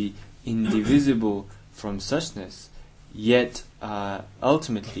considered to be indivisible from suchness, yet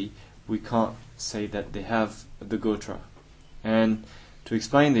ultimately we can't say that they have the gotra. And to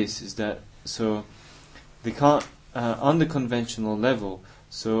explain this is that so they can't on the conventional level.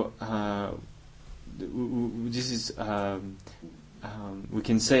 So this is we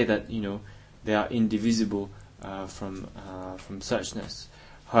can say that they are indivisible from suchness.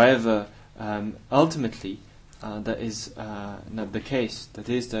 However, ultimately that is not the case. That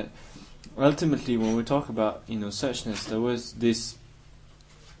is that ultimately when we talk about suchness, there was this.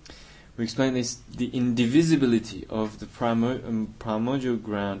 We explain this: the indivisibility of the primordial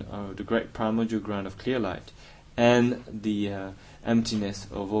ground, the great primordial ground of clear light, and the emptiness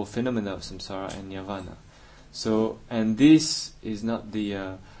of all phenomena of samsara and nirvana. So, and this is not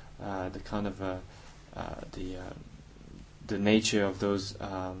the kind of the nature of those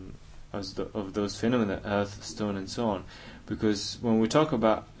phenomena, earth, stone, and so on, because when we talk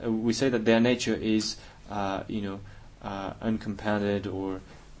about, we say that their nature is uncompounded, or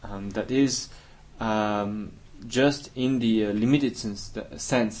that is just in the limited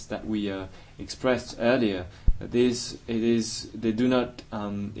sense that we expressed earlier. That is, they do not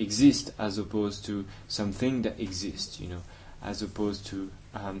exist as opposed to something that exists. As opposed to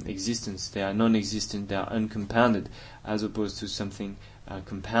existence, they are non-existent. They are uncompounded, as opposed to something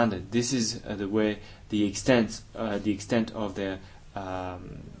compounded. This is the way, the extent of their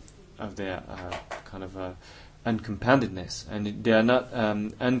kind of uncompoundedness, and they are not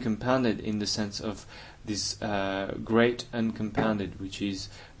uncompounded in the sense of this great uncompounded, which is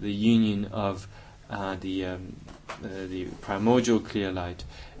the union of the primordial clear light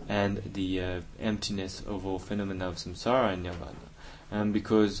and the emptiness of all phenomena of samsara and nirvana, and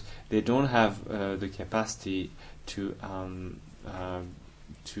because they don't have the capacity to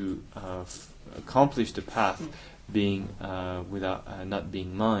accomplish the path, being without not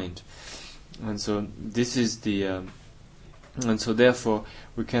being mind. And so this is the And so therefore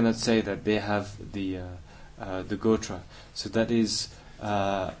we cannot say that they have the gotra. So that is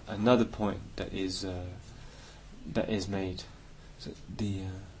another point that is made. So the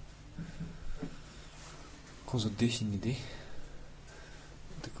consultation idée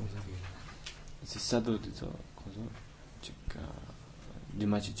the consultation c'est ça d'autre du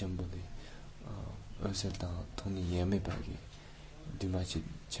match jumbo de certain Tony yeme bagi du match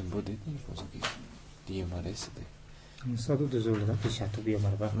jumbo de consultation di mares de ça d'autre de zola de chateau bien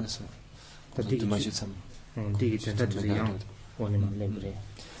marba ça du match sam di tenta de yang on est libre.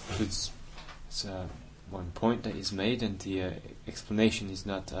 It's one point that is made, and the explanation is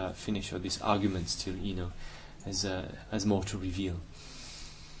not finished, or this argument still, has more to reveal.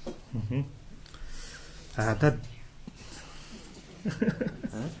 That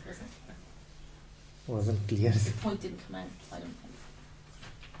wasn't clear. The point didn't come out, I don't think.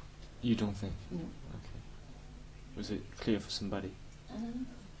 You don't think? No. Okay. Was it clear for somebody?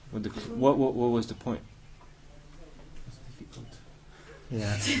 What was the point? It's difficult.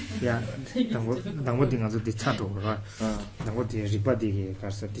 Yeah. Dango dinga zo di chato ba. Dango di ripadi ke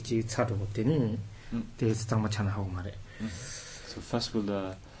karsa di chi chato ko teni. Te stang ma chana hawo mare. So first we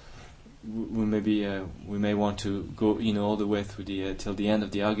may want to go all the way through the till the end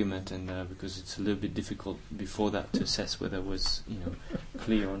of the argument, and because it's a little bit difficult before that to assess whether it was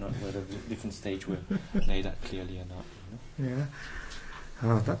clear or not, whether the different stage were laid out clearly or not. Yeah.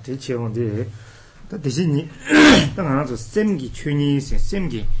 That teacher on the that 대신이 당하나서 셈기 춘이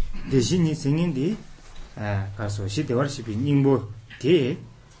셈기 대신이 생긴디 가서 시대월시비 닝보 대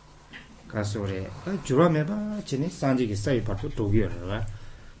가서래 주라메바 지니 산지기 사이 파도 도기여라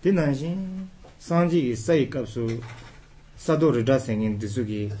대난신 산지기 사이 값수 사도르다 생긴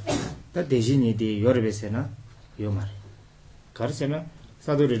디수기 다 대신이 디 여러베세나 요말 가르세나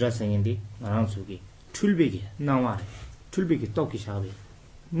사도르다 생긴디 나랑수기 출비기 나와래 출비기 떡기 샤베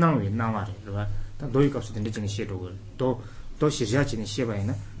나위 나와래 그러봐 도이 값이 된데 지금 시도를 또 시리아치는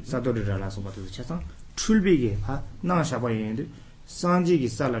시바이나 사도르라라서 봐도 차상 출비기 나샤바이인데 산지기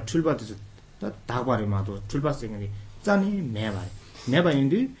살라 출바도 다과리마도 출바생이 짠이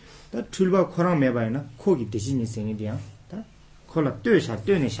매바인데 다 출바 코랑 매바이나 코기 대신이 생이디야 다 콜라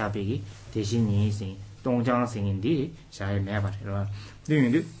뜨네 샤비기 대신이 생 동장 생인데 샤에 매바리라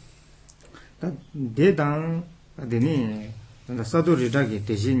되는데 다 대당 되니 사도르다기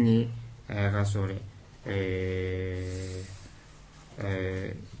대신이 가서래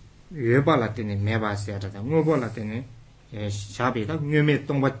외발라테네 매바시아다 뭐발라테네 샤비가 묘메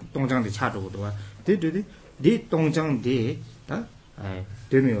동장데 차도도 데데데 디 동장데 다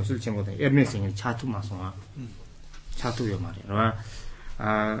되면 없을 정도다 에르메싱이 차투마송아 차투요 말이야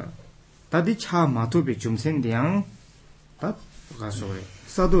다디 차 마토비 좀센데양 다 가서래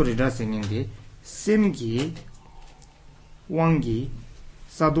사도르다 생인데 셈기 왕기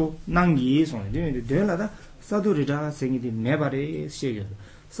사도 난기 손에 되라다 사도르다 생이디 매바레 시겨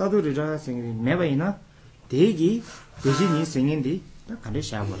사도르다 생이디 매바이나 대기 대신이 생인디 간데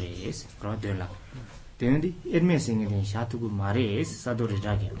샤버레스 그러더라 되는디 에르메 생이디 샤투고 마레스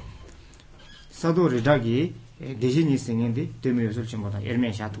사도르다기 대신이 생인디 되면서 좀보다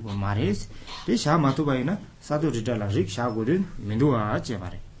에르메 샤투고 마레스 대샤 마투바이나 사도르다라 릭샤고든 민도아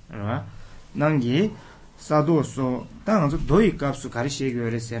제바레 알아 난기 사도소 당한서 도이 값수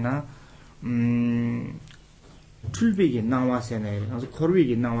가르시게요레세나 출비기 나와세네 그래서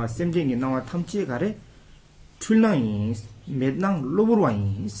코르비기 나와 셈쟁이 나와 탐지에 가래 출랑이 맨낭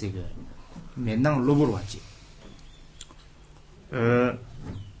로브로와이 세게 맨낭 로브로와지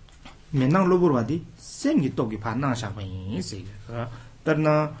맨낭 로브로와디 셈기 똑이 반낭샤바이 세게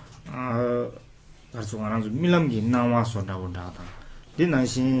따르나 가르소 안아서 밀람기 나와서다고다다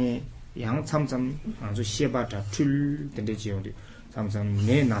디나신 양 참참 아주 시바다 출 된데 지용디 참참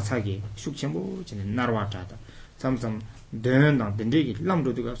내 나사기 숙천보 지는 나르와다다 참참 된다 된데기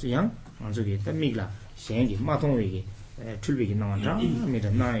람도도 가서 양 아주기 따미글라 셴기 마통위기 출비기 나와라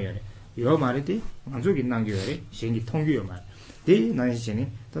미다 나여래 요 말이디 아주기 난겨래 셴기 통규요 말 디 나이시니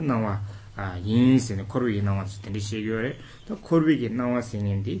또 나와 인신의 코르위 나와서 된데 시겨래 또 코르위기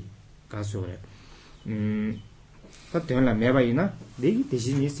나와서인디 가서래 또 되나 매바이나 내기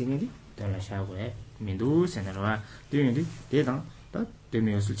대신이 생인디 달라샤고에 민두 세나로와 되는데 대당 다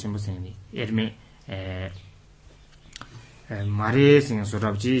되면서 침부생이 에르메 마레 생은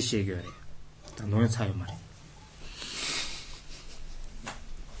소랍지 시겨래 다 노는 차이 말이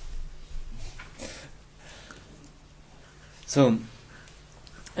So,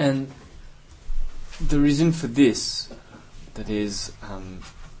 and the reason for this, that is,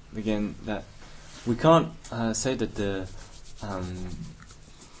 again, that we can't say that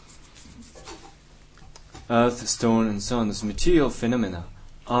earth, stone, and so on, those material phenomena,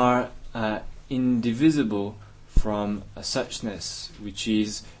 are indivisible from a suchness, which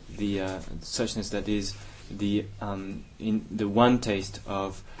is the suchness that is the in the one taste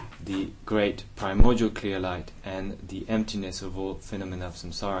of the great primordial clear light and the emptiness of all phenomena of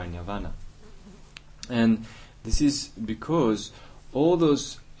samsara and nirvana. And this is because all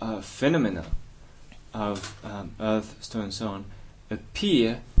those phenomena of earth, stone, and so on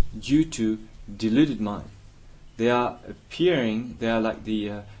appear due to deluded mind. They are appearing, they are like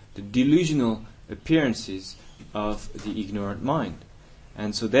the delusional appearances of the ignorant mind.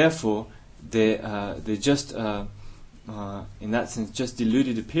 And so therefore they're just in that sense just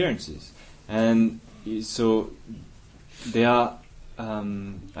deluded appearances. And so they are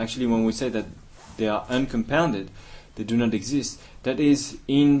actually, when we say that they are uncompounded, they do not exist, that is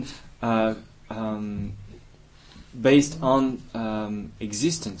in based on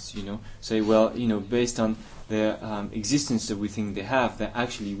existence, say, well, based on their existence that we think they have, that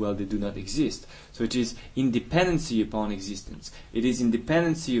actually, well, they do not exist. So it is independency upon existence. It is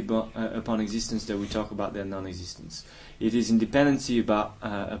independency upon existence that we talk about their non-existence. It is independency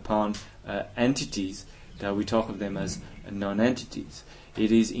upon entities that we talk of them as non-entities.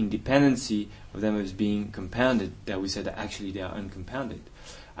 It is independency of them as being compounded that we say that actually they are uncompounded.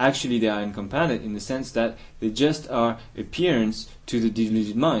 Actually, they are uncompounded in the sense that they just are appearance to the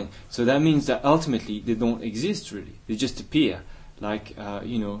deluded mind. So that means that ultimately they don't exist really. They just appear. Like,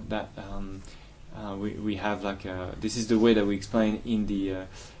 that we have like this is the way that we explain in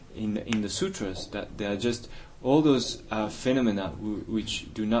the sutras, that they are just all those phenomena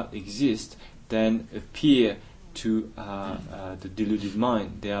which do not exist then appear to the deluded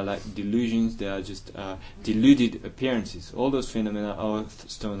mind. They are like delusions, they are just deluded appearances. All those phenomena, earth,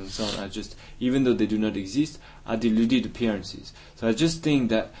 stone, and so on, are just, even though they do not exist, are deluded appearances. So I just think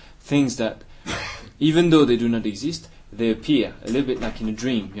that things that, even though they do not exist, they appear, a little bit like in a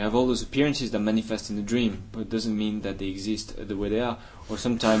dream. You have all those appearances that manifest in a dream, but it doesn't mean that they exist the way they are. Or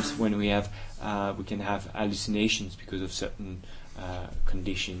sometimes when we can have hallucinations because of certain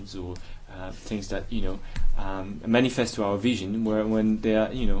conditions or things that manifest to our vision, when they are,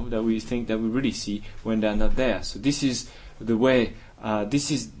 that we think that we really see when they are not there. So this is the way.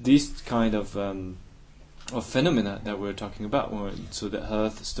 This is this kind of phenomena that we're talking about. So the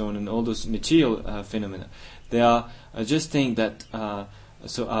earth, stone, and all those material phenomena, they are just things that are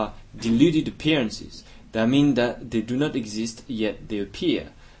deluded appearances. That mean that they do not exist yet they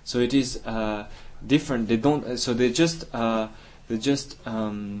appear. So it is different. They don't. So they're just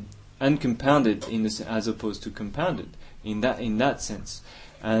uncompounded in this, as opposed to compounded in that sense,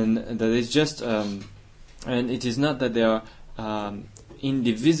 and that is just and it is not that they are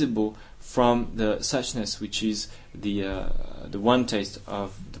indivisible from the suchness, which is the one taste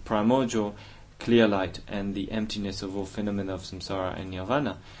of the primordial clear light and the emptiness of all phenomena of samsara and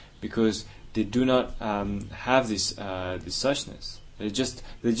nirvana, because they do not have this suchness. They're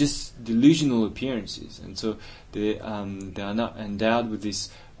just delusional appearances, and so they are not endowed with this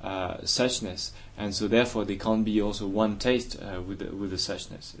suchness, and so therefore they can't be also one taste with the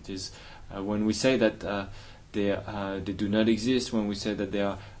suchness. It is when we say that they do not exist, when we say that they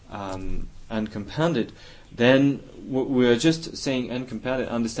are uncompounded, then we are just saying uncompounded,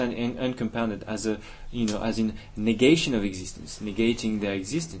 understanding uncompounded as as in negation of existence, negating their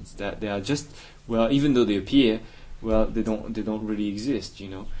existence. That they are just, well, even though they appear, well, they don't really exist,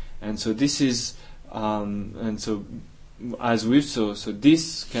 And so this is, and so as we've so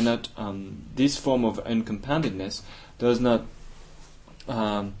this cannot, this form of uncompoundedness does not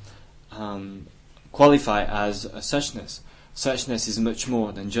qualify as a suchness. Suchness is much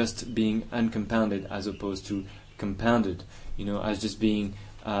more than just being uncompounded as opposed to compounded, as just being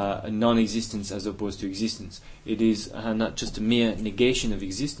a non-existence as opposed to existence. It is not just a mere negation of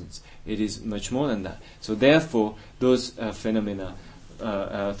existence. It is much more than that. So therefore, those phenomena,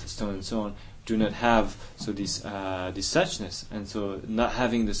 earth, stone, and so on, do not have this suchness, and so not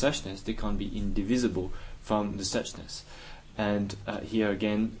having the suchness, they can't be indivisible from the suchness. And here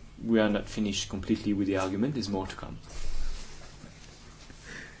again, we are not finished completely with the argument. There's more to come.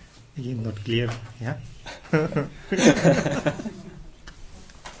 Again, not clear, yeah.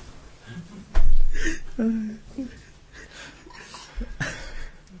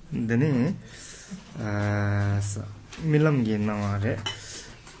 Then, Mipham ge naware.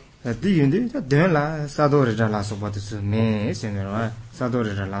 Di yundi denla sadore jala sobatis me senera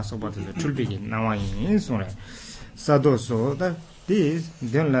sadore jala sobatis chulbi nawayin sore. Sado so da this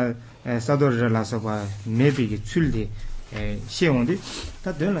denla sadore jala soba maybe ge chuldi 시온디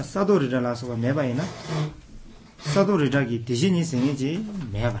다 되나 사도리라서 매바이나 사도리라기 대신이 생이지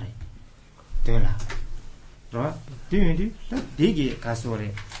매바래 되나 라 되는데 되게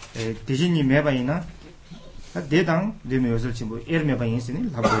가서래 대신이 매바이나 대당 되면 요새 뭐 에르메바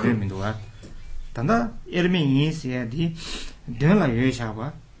인스니 라보르민도와 단다 에르메 인스야디 되나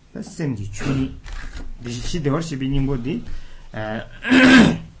요샤바 셈지 추니 시대월시 비님보디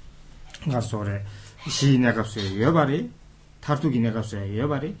가서래 시내갑서요 여바리 타르투기내갑서요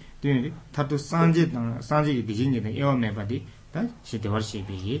여바리 되는데 타르투 산지기 디진이네 에어메바디 다 시대월시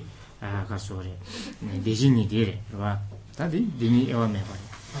비기 가서래 디진이 디레 와 다디 디니 에어메바리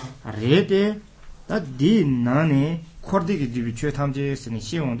아레데 다디 나네 코르디기 디비 최 탐제스니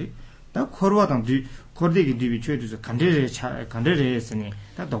시온디 다 코르와당 디 코르디기 디비 최두서 간데레스니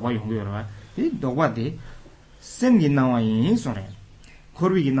다 도바 용고여라 이 도바디 셈기 나와인 소래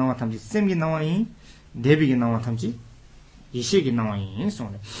코르비기 나와 탐지 셈기 나와인 데비기 나와 탐지 이시기 나와인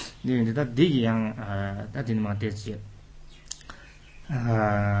소래 근데 다 디기 양 다디는 마테지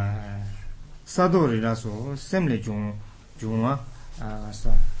사도리라서 셈레 중와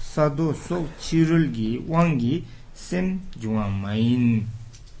사도 속 치를기 왕기 셈 중앙 마인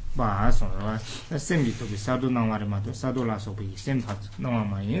바서라 셈기 또 사도 나와르마도 사도라서 비 셈파 나와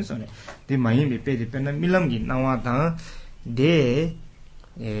마인 소네 데 마인 베페데 페나 밀람기 나와다 데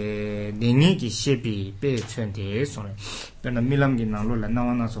네니기 셰비 베천데 소네 페나 밀람기 나로라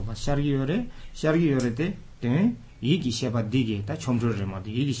나와나서 바 샤르기요레데 데 이기 셰바 디게 다 첨조르마도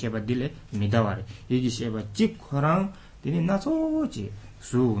이기 셰바 딜레 미다와레 이기 셰바 찍코랑 데니 나소지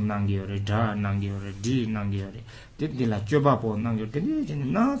수 난기요레 다 난기요레 디 난기요레 데딜라 쩌바보 난기요레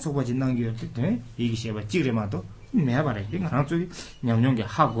데니 나 소바지 난기요레 데 이기 셰바 찍레마도 매바레 딩 하나쪽이 냠냠게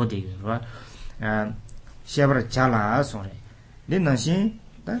하고 되요라 셰바라 잘라 소레 데나신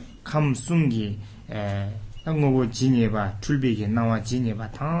다 감숨기 당고고 지니바 출비게 나와 지니바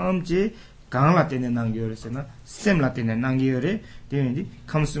다음지 강라 때는 난기요레스나 셈라 때는 난기요레 데니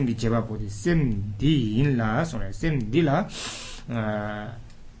감숨기 제바보디 셈디인라 소레 셈디라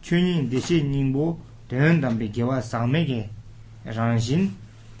춘인 대신 님보 되는 담배 개와 상매게 랑신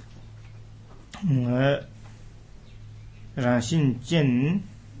전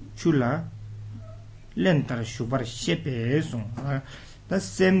출라 렌터 슈퍼 셰페송 다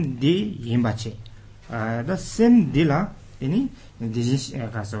셈디 임바체 다 셈디라 이니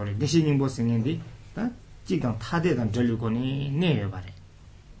대신 가서리 대신 님보 생인디 다 지금 타대단 들리고니 내요 바래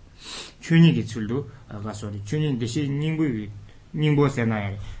춘이기 줄도 가서리 춘인 대신 님보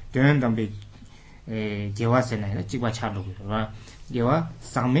세나야 되는 담배 개와 세나야 찍와 차르고 봐 개와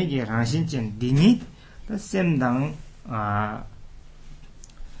상매게 랑신전 디니 다 셈당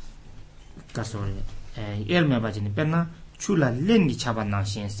가서리 엘메바지니 뺐나 출라 렌기 차바나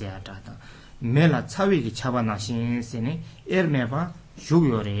신세야다다 메라 차위기 차바나 신세네 엘메바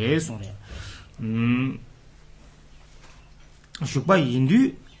쇼요레 소레 슈바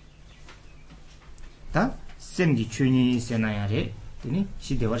인두 다 셈기 춘이 세나야레 되니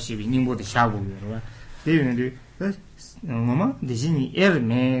시대월시비 님보데 샤고요라 되는데 뭐마 대신이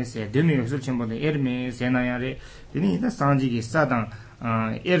에르메세 되미요서 첨보데 에르메세나야레 되니 다 상지기 사당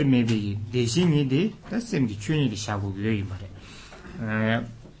에르메비 대신이데 다 셈기 춘이리 샤고요이 말에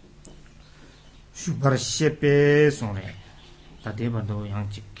슈퍼 셰페 소레 다 대바도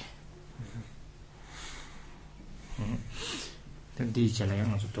양직 디체라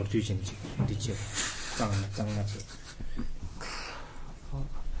양아서 tortu진지 디체 짱나지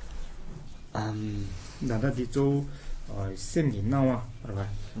나다 디조 셈기 나와 알아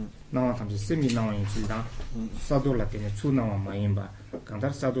나와 탐지 셈기 나와 인지다 사도라 때문에 추 나와 마인바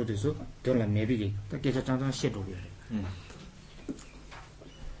간다 사도에서 돌라 메비기 딱 계속 장장 셰도게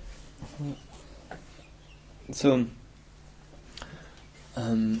So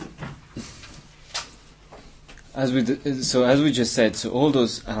as we just said, so all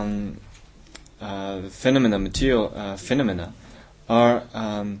those phenomena, material phenomena, are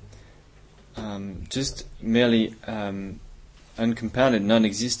just merely uncompounded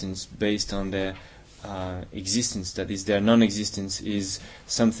non-existence based on their existence. That is, their non-existence is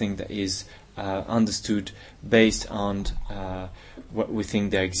something that is understood based on what we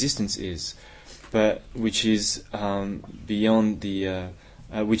think their existence is, but which is beyond the,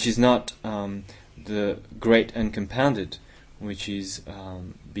 which is not the great uncompounded, which is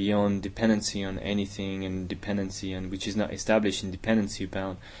beyond dependency on anything and dependency, and which is not established in dependency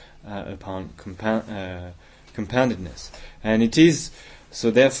upon compoundedness. And it is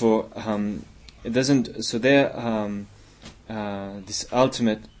so. Therefore, it doesn't. So there, this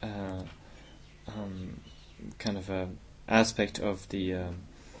ultimate kind of aspect of the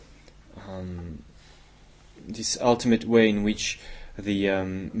this ultimate way in which the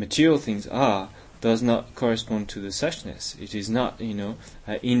material things are does not correspond to the suchness. It is not,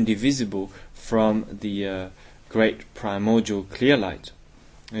 indivisible from the great primordial clear light.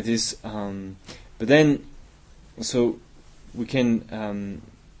 It is, but then, so we can,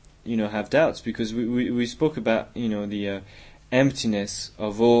 have doubts, because we spoke about, the emptiness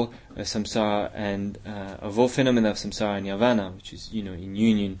of all samsara and of all phenomena of samsara and nirvana, which is, in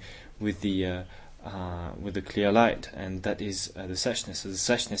union with the clear light, and that is the suchness. So the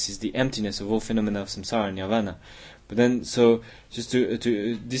suchness is the emptiness of all phenomena of samsara and nirvana. But then, so just to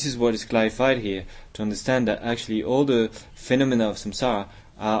this is what is clarified here, to understand that actually all the phenomena of samsara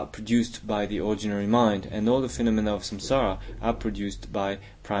are produced by the ordinary mind, and all the phenomena of samsara are produced by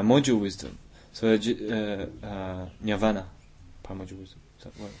primordial wisdom. So nirvana, primordial wisdom. Is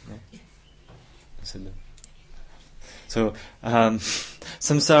that right? No? I said no. So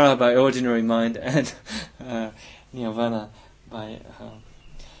samsara by ordinary mind, and nirvana by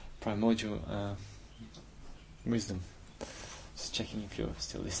primordial wisdom. Just checking if you're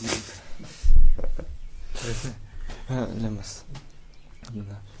still listening.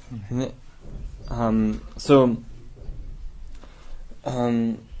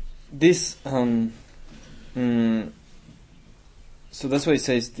 So that's why it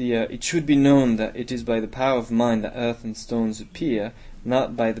says it should be known that it is by the power of mind that earth and stones appear,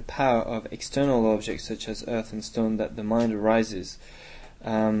 not by the power of external objects such as earth and stone that the mind arises,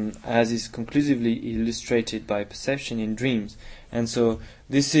 as is conclusively illustrated by perception in dreams. And so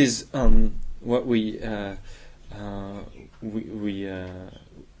this is what we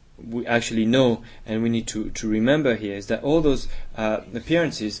actually know, and we need to remember here, is that all those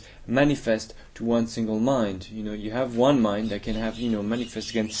appearances manifest to one single mind. You have one mind that can have,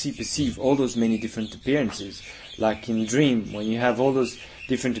 manifest, can perceive all those many different appearances. Like in dream, when you have all those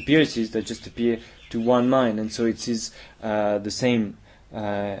different appearances that just appear to one mind, and so it is the same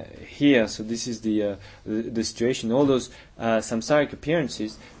here. So this is the situation. All those samsaric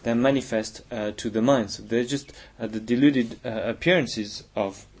appearances that manifest to the mind. So they're just the deluded appearances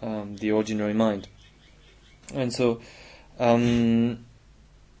of the ordinary mind. And so,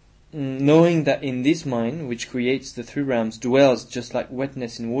 knowing that in this mind, which creates the three realms, dwells just like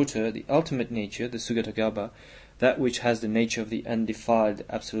wetness in water, the ultimate nature, the Sugatagarbha, that which has the nature of the undefiled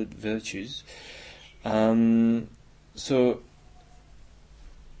absolute virtues. So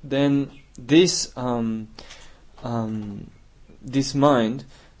then this this mind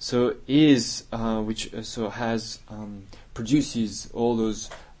is which has produces all those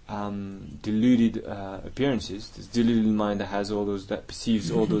deluded appearances. This deluded mind that has all those, that perceives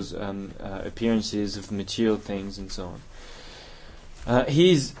all those appearances of material things and so on.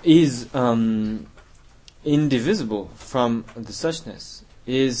 He is indivisible from the suchness.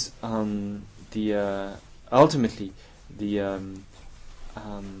 Is ultimately the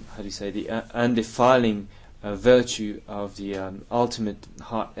the undefiling virtue of the ultimate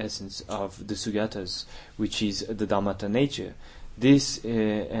heart essence of the Sugatas, which is the Dhammata nature. This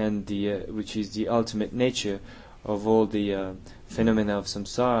and which is the ultimate nature of all the phenomena of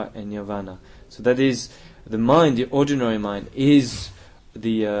samsara and nirvana. So that is the mind, the ordinary mind, is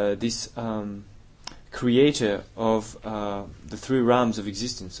this creator of the three realms of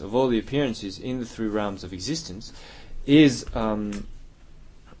existence, of all the appearances in the three realms of existence, is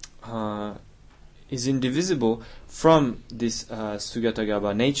indivisible from this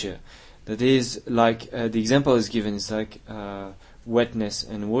Sugatagarbha nature. That is, like the example is given, is like wetness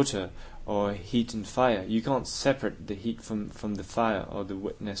and water, or heat and fire. You can't separate the heat from the fire, or the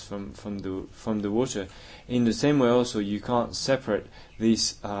wetness from the water. In the same way, also you can't separate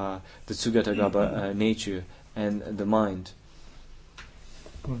this the Sugatagarbha nature and the mind.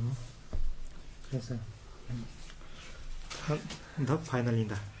 Yes, sir. The final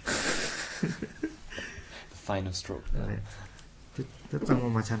The final stroke.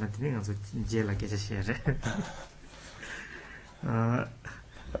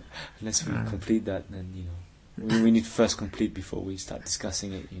 Unless we complete that, then we need to first complete before we start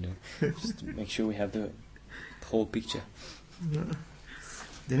discussing it. Just to make sure we have the whole picture.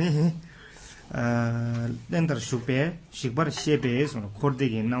 Then shukpe shikbar shebe so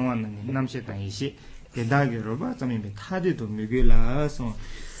kordegi nawan namshe tangishi pedagiro ba tami thadi do migela so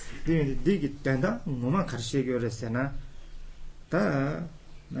digi tanda ngoma karshegyo resena ta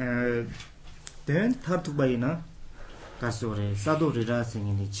den thatu baina kasore sadorira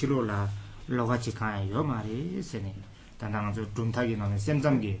singini chilola logachi kan yo mari sene tanda jo dumthagi name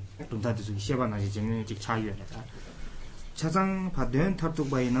semjamge dumthadi su sheba naji jemi 직 차유에다 차장 받된 thatu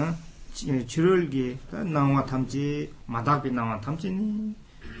baina chirolgi 나와 탐지 마닥비 나와 탐지니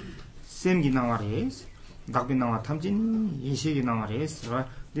셈기 나와레스 닥비 나와 탐지니 예시기 나와레스 라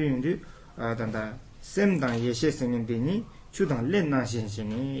되는데 단다 셈당 예시 생인데니 추당 렌나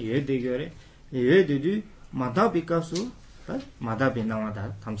신신이 예대결에 예대도 마다비가수 마다비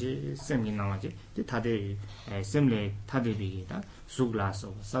나와다 담지 셈이 나와지 다들 셈레 다들비기다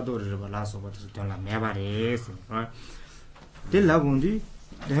수글라서 사도르 발라서 버스 전라 매바레스 델라본디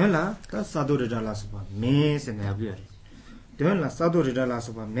델라 다 사도르 달라서 봐 메세 매비어레 델라 사도르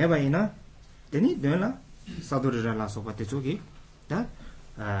달라서 봐 매바이나 되니 델라 사도르 달라서 봐 대쪽이 다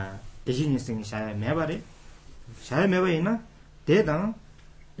대신이 생이 샤야 매바레 샤야 매바이나 대당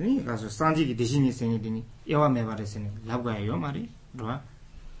니 가서 산지기 대신이 생이 되니 에와 매바레스는 라고야요 말이 로아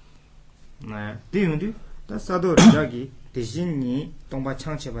네 되는데 다 사도르 자기 대신이 동바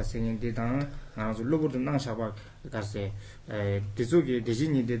창체바 생인 대당 아주 로버도 나샤바 가세 대속이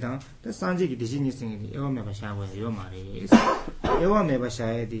대신이 대당 산지기 대신이 생이 에와메바 샤고요 말이 에와메바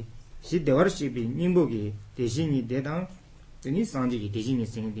샤야디 시대월시비 님보기 대신이 대당 되니 산지기 대신이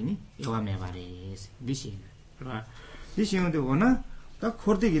생이니 에와메바레스 디시 디시는데 원나 딱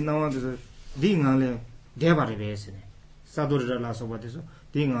코르데기 나와서 딩안레 대바레베스네 사도르라서 받아서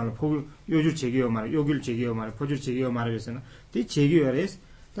딩안을 포 요주 제기어 말 요길 제기어 말 포주 제기어 말에서는 디 제기어레스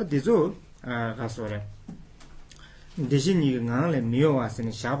다 디조 가소레 대신이 강을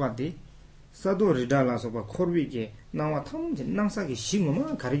미워왔으니 샤바디 사도 리달라서 봐 코르비게 나와 탐지 낭사기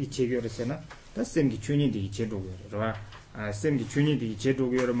싱어만 가리기 제거했으나 다 셈기 춘이디 제도고요. 셈기 춘이디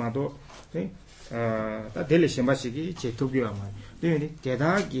제도고요마도 다 델레 셴바시기 제도고요마. 되니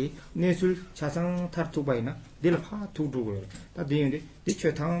대다기 내술 차상 타투바이나 델파 투두고요. 다 되니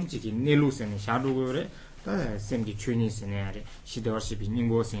디체 탐지기 내루세니 샤도고요. 다 셈기 춘이스네 아래 시대월시비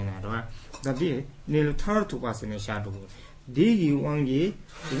닝고세나로 다디 내루 타르투바스네 샤도고 디기 왕기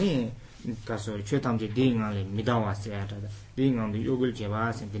니 가서 최탐지 딩안에 미다와스야다 딩안도 욕을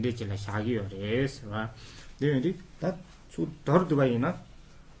제바스 딘데질라 샤기요레스와 되니 다수 더르두바이나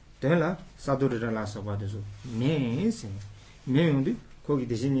되라 사도르라라서 받아서 메스 메운디 거기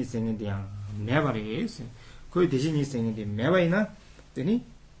대신이 생긴데야 매바레스 거기 대신이 생긴데 매바이나 되니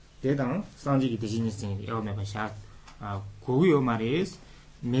대당 산지기 대신이 생긴데 에어메바 샤 고요 마레스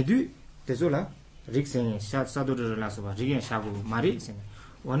메두 대솔라 릭생에 샤 사도르라서 봐 리겐 샤고 마레스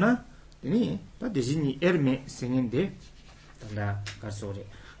원나 되니 다 대신이 에르메 생긴데 단다 가소레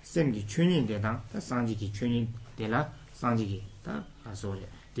셈기 춘인데다 다 산지기 춘인 데라 산지기 다 가소레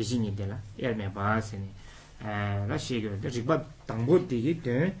대신이 데라 에르메 바세네 라시게 리바 당보디기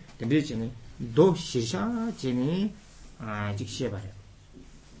데 데베치니 도 시샤 제니 직시해봐요.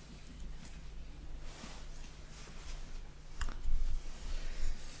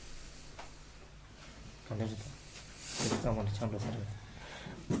 간다지다. 이렇게 한번 참로 살아.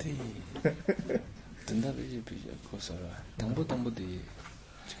 네. 된다비 비자 거서라. 당보디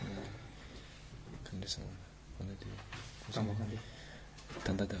지금 근데서 오늘도 당보디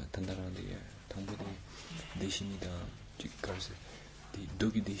단다라는데 당보디 대신이다. 지금까지 이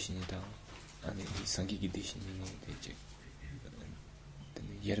독이 대신이다. 아니 상기기 대신이네. 이제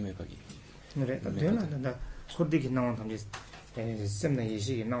여름에바기. 그래. 되나 소디기 나온 탐지 셈나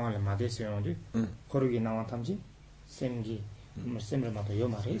예식이 나와를 마데스요지. 거르기 나온 탐지 셈기 셈을 마도 요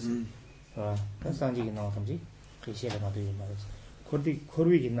말이지. 상지기 나온 탐지 그시를 마도 요 말이지.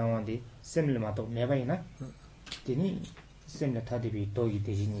 거르기 나온디 셈을 마도 매바이나. 되니 셈나 타디비 독이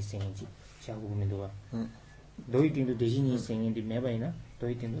대신이 생인지 샤고 보면도 와. 도이 띵도 대신이 생인디 매바이나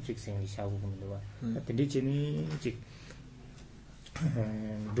도이 띵도 직 생이 샤고 보면도 와. 근데 제니 직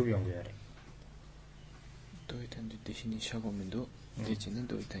두병거래. 도이 띵도 대신이 샤고 보면도 대신은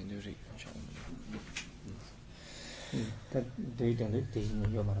도이 띵도 직 샤고 다 도이 띵도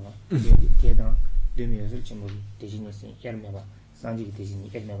대신이 요 말아. 대다 되면서 지금 대신이 생 열매봐. 산지기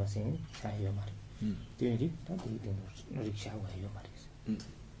대신이 열매봐 생 샤요 말이. 되니 다 도이 띵도 직 샤고 해요 말이지.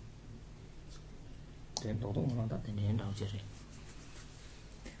 된 도도 문화다 되는 나오지래.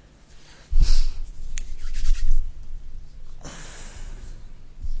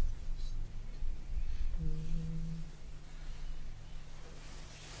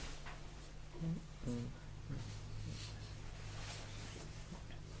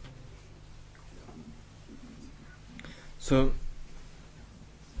 So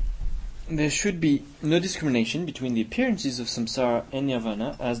there should be no discrimination between the appearances of samsara and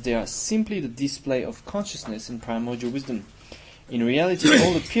nirvana, as they are simply the display of consciousness and primordial wisdom. In reality,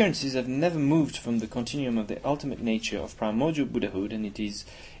 all appearances have never moved from the continuum of the ultimate nature of primordial Buddhahood, and it is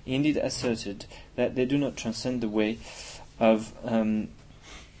indeed asserted that they do not transcend the way of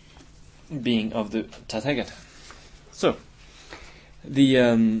being of the Tathagata. So,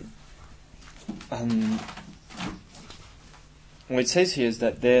 what it says here is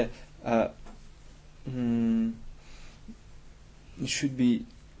that there should be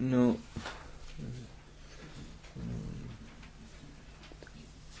no.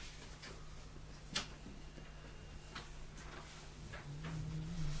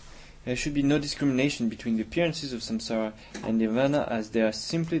 There should be no discrimination between the appearances of samsara and nirvana, as they are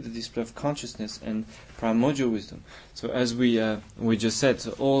simply the display of consciousness and primordial wisdom. So, as we just said,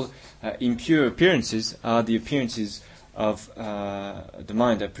 so all impure appearances are the appearances of the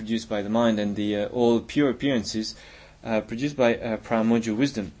mind, are produced by the mind, and the all pure appearances produced by primordial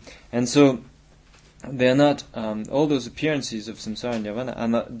wisdom. And so, they are not all those appearances of samsara and nirvana are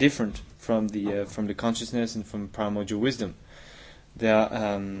not different from the consciousness and from primordial wisdom. They are,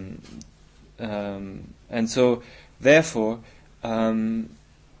 and so therefore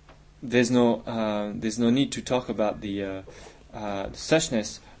there's no need to talk about the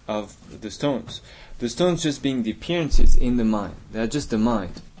suchness of the stones. The stones just being the appearances in the mind. They are just the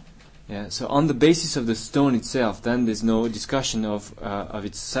mind. Yeah. So on the basis of the stone itself, then there's no discussion of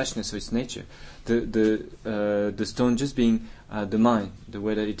its suchness or its nature. The stone just being the mind, the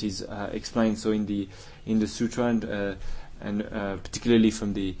way that it is explained. So in the sutra and particularly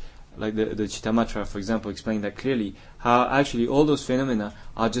from the Chittamatra, for example, explain that clearly, how actually all those phenomena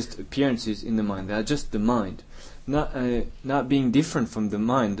are just appearances in the mind. They are just the mind, not being different from the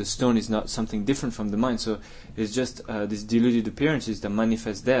mind. The stone is not something different from the mind. So it's just these deluded appearances that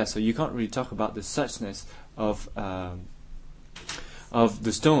manifest there. So you can't really talk about the suchness of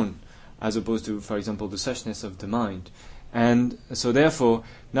the stone, as opposed to, for example, the suchness of the mind. And so therefore,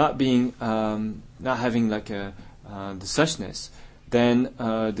 not having like the suchness, then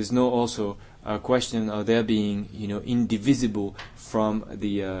there's no also question of there being, indivisible from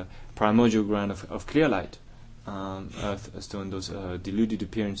the primordial ground of clear light, earth, stone, those deluded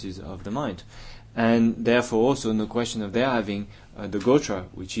appearances of the mind. And therefore also no question of their having the gotra,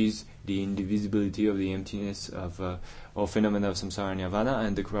 which is the indivisibility of the emptiness of all phenomena of samsara and nirvana,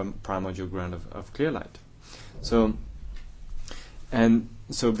 and the primordial ground of clear light. So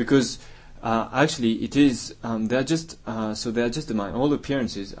because actually it is they are just the mind. All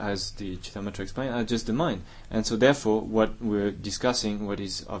appearances, as the Chittamatra explained, are just the mind. And so therefore what we're discussing, what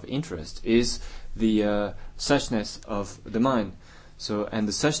is of interest, is the suchness of the mind. So, and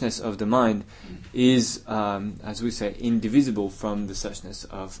the suchness of the mind is, as we say, indivisible from the suchness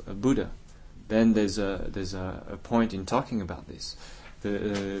of Buddha. Then there's a point in talking about this.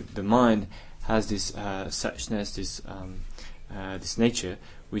 The mind has this suchness, this nature,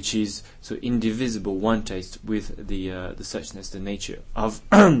 which is so indivisible, one taste with the suchness, the nature of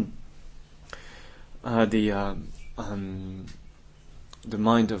the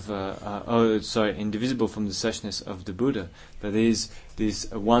mind of indivisible from the suchness of the Buddha. That is this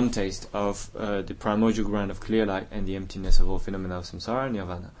one taste of the primordial ground of clear light and the emptiness of all phenomena of samsara and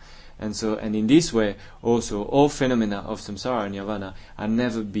nirvana. And so, and in this way, also all phenomena of samsara and nirvana are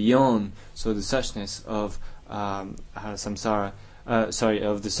never beyond the suchness of samsara.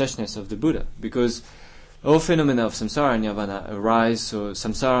 Of the suchness of the Buddha, because all phenomena of samsara and nirvana arise. So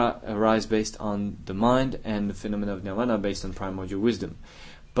samsara arise based on the mind, and the phenomena of nirvana based on primordial wisdom.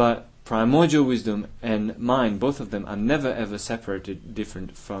 But primordial wisdom and mind, both of them, are never ever separated,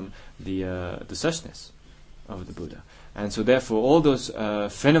 different from the suchness of the Buddha. And so therefore all those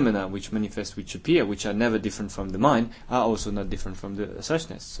phenomena which manifest, which appear, which are never different from the mind, are also not different from the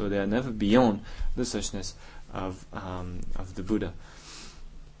suchness. So they are never beyond the suchness of the Buddha.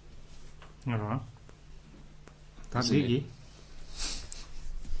 That's it.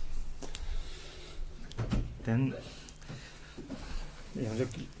 Then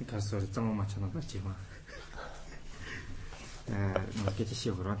because of the much of the Chima. Get a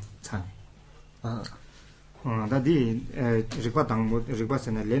shiver time. That the request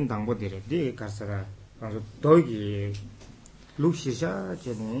and a land down what did it? Cassara doggy Lucia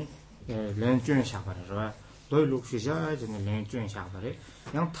Jenny Land Jun Shabara. Doi look Shisha and the Land Jun Shabare.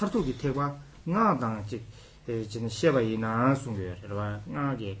 Young Tartu di Tewa, Nadan Jin Sheba in Ansunger,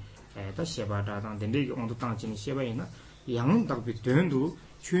 Nagi, the Sheba and the League on the Tanjin Shebaina, young dog between do,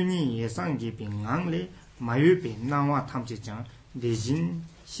 Chuni, Sangi being Angle, Mayupi, Nawa Tamchijan, the Jin,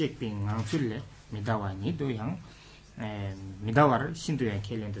 Shaping Anfule, Midawa Nido Young, Midawar, Shindu and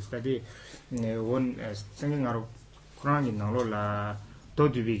killing the study, one singing out of Quran in Nalola.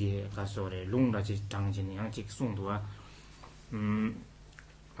 도두비게 가서래 롱라지 장진이 양직 송도와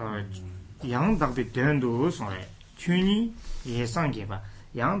양답이 된도 소래 춘이 예상게 봐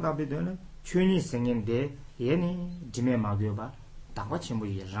양답이 되는 춘이 생긴데 얘니 지메 마겨 봐 당과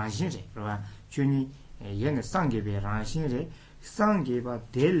친구 란신래 그러나 춘이 얘는 상게베 란신래 상게 봐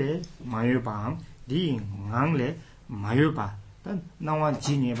될래 마여 봐 디앙래 마여 봐 나와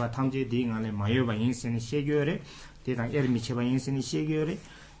지니 봐 탐제 디앙래 마여 봐 인생의 세계래 대당 에르미체바 인생의 세계래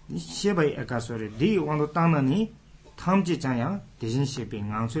shebai akasore di wando tanani tamji chanya dejin shebi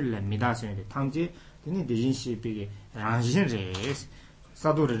ngangsul le midasene de tamji dini dejin shebi ranjin res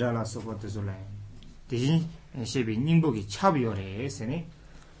sadu rala sokote zula dejin shebi ningbogi chabiyore sene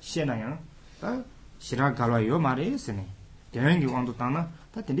shenaya ta shira galwayo mare sene dengi wando tana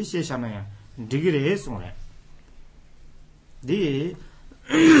ta dini sheshanaya digire sore di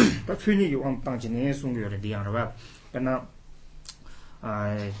ta phini wando tangine sungyore diarwa kana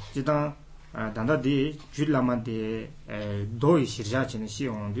지단 단다디 줄라만데 도이 시르자치는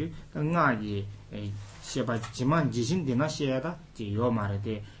시온디 나기 시바 지만 지신디나 시야다 지요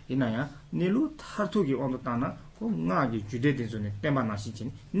말데 이나야 닐루 타르투기 온도타나 고 나기 주데딘존에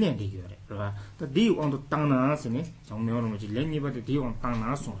템바나시친 네디요레 그러가 디 온도 땅나스니 정면으로지 렌니바데 디 온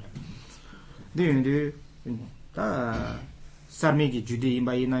땅나소레 디인디 다 사미기 주데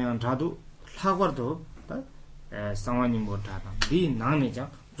임바이나야 다도 사과도 상황님 못하다 이 나네자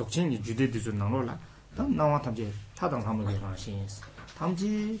족친이 주대디서 나로라 다 나와 탐지 타당 함을 하신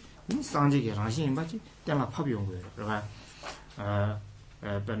탐지 이 상지게 하신 바지 때나 파비온 거예요 그러니까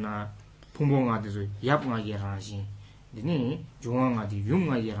베나 풍봉아디서 yap가게 하신 니니 중앙아디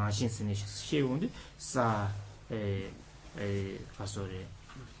용가게 하신 스니 시온데 사에 가서래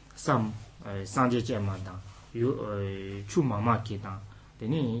삼 상제제만다 요 추마마기다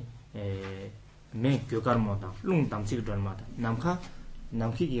되니 매 교가르모다 룽담치르던마다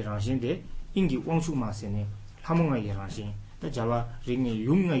남키기 라신데 인기 왕수마세네 하몽아기 라신 자와 링이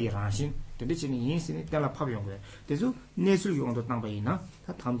용가기 라신 데치니 인신이 달라 파비온 거야 그래서 내술 용도 땅바이나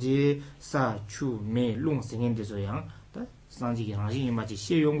다 탐지 사추메 룽생인데서야 다 상지기 라신이 맞지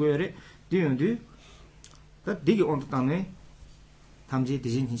시용 거래 뒤은뒤 다 되게 온도 땅에 탐지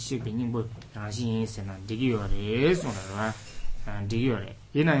대신 시비닝 뭐 라신이 세나 되기요래 소나라 되기요래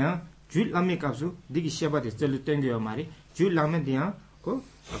이나야 줄 라미 값수 디기 시바데 셀 땡겨 말이 줄 라면 디야 고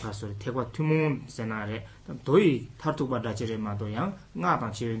아가서 태과 투몬 세나레 도이 타르투바다제레 마도양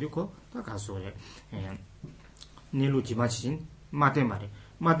나방 치르고 다 가서래 니루 지마친 마데 말이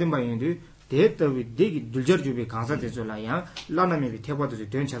마데 바인데 데터비 디기 둘저주비 강사데줄라야 라나메비 태과도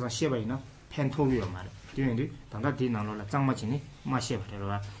된 차상 시바이나 펜토비요 말이 되는데 당가 디나로라 짱마치니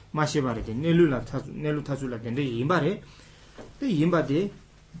마시바레라 마시바레데 넬루 타줄라 된데 이 말에 이 말에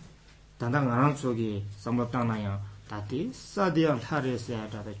단당 안한 속이 삼법당나야 다티 사디아 타레스야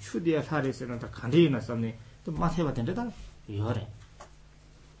다다 추디아 타레스는 다 간디나 섬네 또 마세바 된다 요래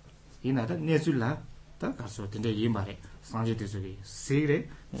이나다 내줄라 다 가서 된데 이 말에 상제되서기 세레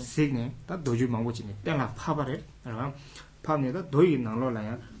세네 다 도주 망고치네 때나 파바래 그러면 파네다 도이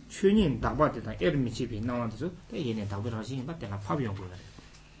나로라야 추닌 다바데다 에르미치비 나와서 얘네 답을 하시니 때나 파비용 거래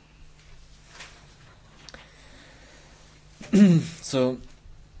So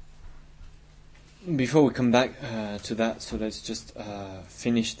before we come back to that, so let's just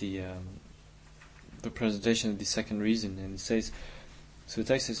finish the presentation of the second reason. And it says, so the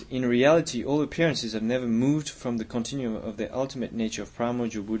text says, in reality, all appearances have never moved from the continuum of their ultimate nature of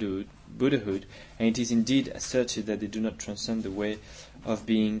primordial Buddhahood, and it is indeed asserted that they do not transcend the way of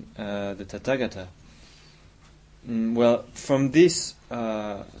being the Tathagata. Well, from this,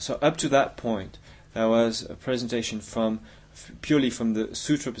 so up to that point, there was a presentation purely from the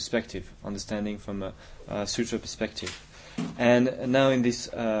sutra perspective, understanding from a sutra perspective. And now in this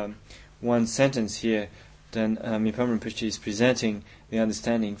one sentence here, then Mipham Rinpoche is presenting the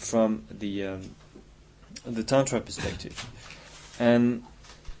understanding from the Tantra perspective. And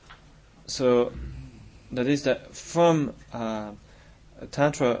so that is that from a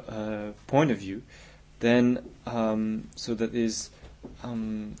Tantra point of view, then so that is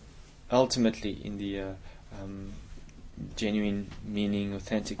ultimately in the genuine meaning,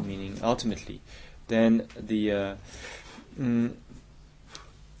 authentic meaning, ultimately, then the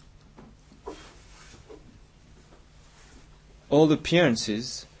all the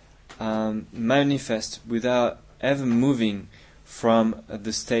appearances manifest without ever moving from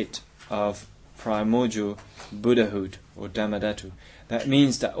the state of primordial Buddhahood or Dhammadhatu. That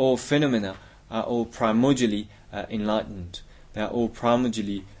means that all phenomena are all primordially enlightened. They are all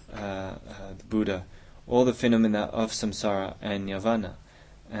primordially the Buddha. All the phenomena of samsara and nirvana.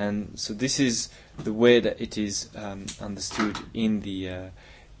 And so this is the way that it is understood in the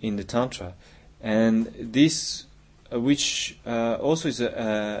Tantra. And this, which also is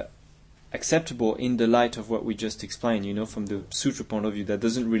acceptable in the light of what we just explained, from the sutra point of view, that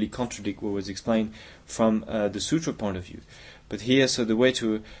doesn't really contradict what was explained from the sutra point of view. But here, so the way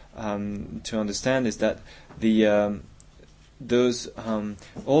to understand is that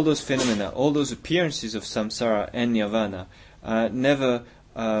all those phenomena, all those appearances of samsara and nirvana never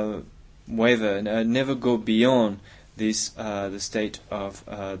waver, never go beyond this the state of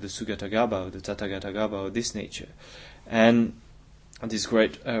the Sugatagarbha, the Tathagata-garbha, of this nature, and this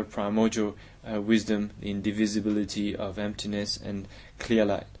great primordial wisdom, the indivisibility of emptiness and clear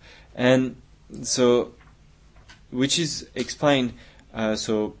light, and so which is explained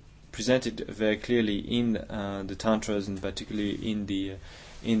presented very clearly in the tantras, and particularly in the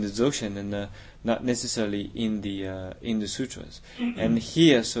Dzogchen, and not necessarily in the sutras. And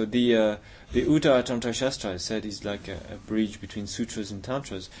here, so the Uttaratantra Shastra said is like a bridge between sutras and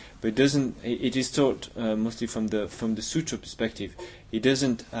tantras, but it doesn't. It is taught mostly from the sutra perspective. It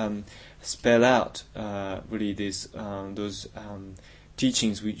doesn't spell out really those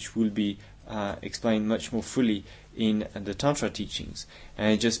teachings which will be explained much more fully in the Tantra teachings,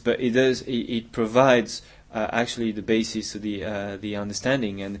 and it provides actually the basis of the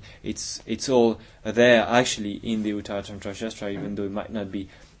understanding, and it's all there actually in the Uttaratantra Shastra, even though it might not be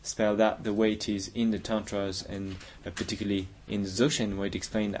spelled out the way it is in the Tantras, and particularly in the Dzogchen, where it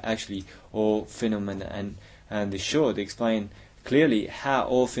explains actually all phenomena, and they explain clearly how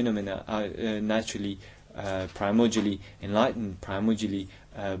all phenomena are naturally primordially enlightened, primordially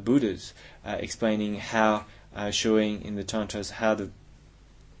Buddhas, explaining how, showing in the Tantras how the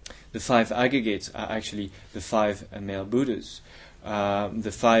five aggregates are actually the five male Buddhas.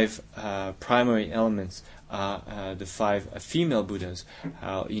 The five primary elements are the five female Buddhas.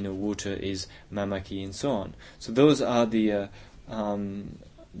 How water is Mamaki and so on. So those are the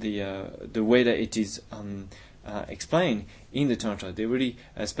way that it is explained in the Tantra. They really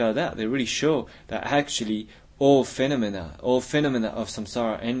spell that. They really show that actually all phenomena of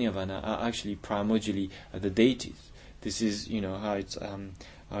samsara and nirvana are actually primordially the deities. This is how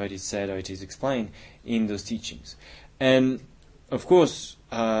it is said, or it is explained in those teachings. And of course,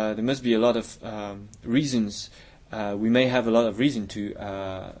 there must be a lot of reasons. We may have a lot of reason to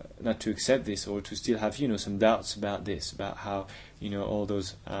not to accept this, or to still have some doubts about this, about how all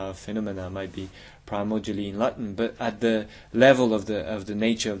those phenomena might be primordially enlightened. But at the level of the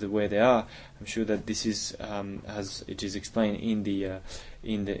nature of the way they are, I'm sure that this is as it is explained in the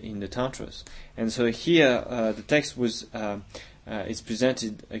Tantras. And so here the text was. It's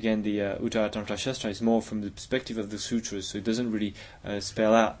presented again. The Uttaratantra Shastra is more from the perspective of the sutras, so it doesn't really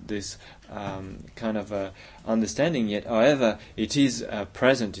spell out this kind of understanding yet. However, it is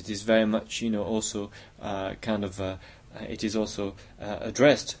present. It is very much, also kind of. It is also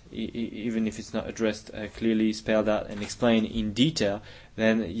addressed, even if it's not addressed clearly, spelled out and explained in detail.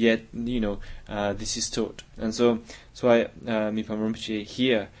 Then yet, this is taught, and so Mipham Rinpoche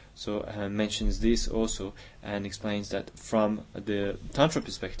here. Mentions this also, and explains that from the Tantra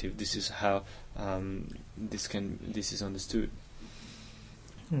perspective, this is how this is understood.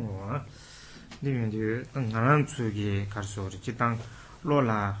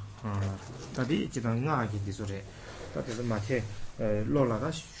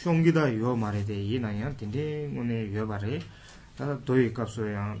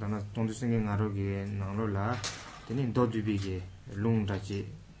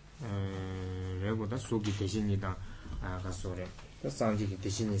 레고다 속이 대신이다 가소래 산지기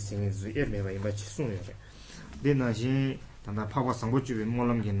대신이 생기지 에메바 임바치 숨여래 데나지 단다 파고 상고주에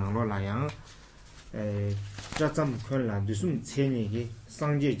몰람게 나로라야 자점 컬라 두숨 체니기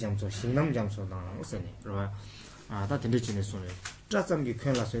상제 장소 신남 장소다 오세네 그러나 다 된대치네 손에 자점기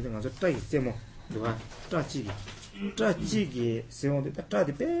컬라 소에 가서 따이 제모 누가 짜지기 세원데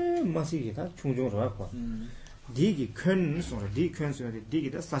따디 빼 마시기 다 충종으로 갖고 디기 큰 소리 디큰 소리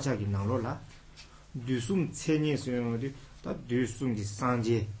디기다 사자기 나로라 두숨 체니 소리 다 두숨기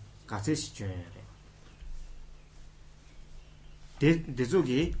상제 같이 시켜야 돼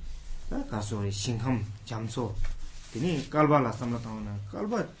대조기 다 가소리 신함 잠소 되니 깔바라 삼라타오나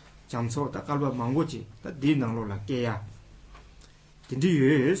깔바 잠소 다 깔바 망고지 다 디나로라 깨야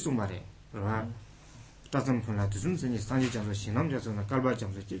딘디에 숨마레 라 따좀 풀라 두숨 체니 상제 잠소 신함 잠소나 깔바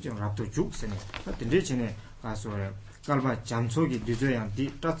잠소 찌정 랍도 죽세네 다 딘디치네 가소래 깔바 잠소기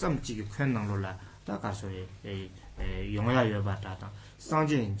뒤져야디 따점지기 큰낭로라 다 가소래 용야 여바다다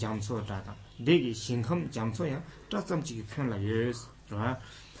상진 잠소다다 내기 신컴 잠소야 따점지기 큰라 예스라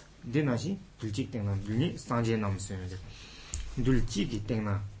디나시 둘직땡나 둘니 상제 남세는데 둘직이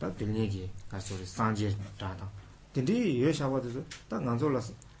땡나 다 둘니기 가소래 상제 다다 딘디 예샤바도 다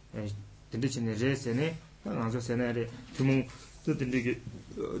간솔라스 딘디치네 레세네 다 간솔세네레 주문 딘디기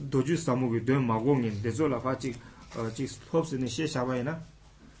도주 사무기 된 마공인 데졸라 파치 지 스톱스는 시샤바이나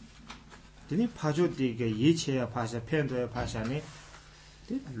드니 파조디게 예체야 파샤 펜도야 파샤네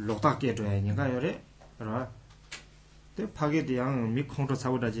록다게 줘야니가 요래 그러나 데 파게디양 미콩도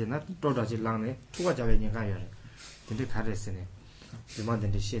사고다지나 또다지 랑네 투가 잡야니가 요래 근데 가르스네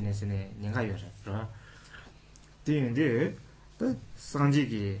디만데 시에네스네 니가 요래 그러나 Tinde the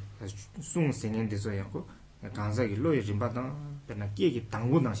Sanjiki Sung singing this way. Kanzaki Loy Rimbatan, Penaki,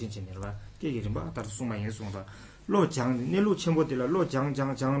 Tangu Nashin, Kiki Rimba, Suma in Sunda. Lo Jang, Nilu Chimbo de la Lo Jang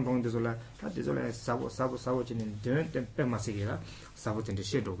Bong de Zola, that is all a Sabo in Pemasigila, Sabot in the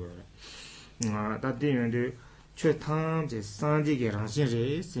shadow. That day and the Chetan, the Sanjiki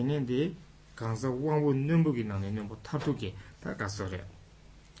Ranshin, singing the Kanza one would Numbugi and number Tatuki, Takasore.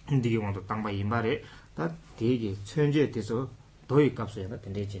 Indi want to Tamba Imbare, that Tigi, change it is so, Doi Capsule, that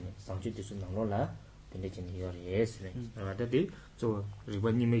in the Sanji is Nanola. Your yes, rather be so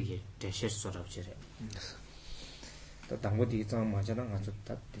when you make it, the share sort of cherry. The Tango is on Majana and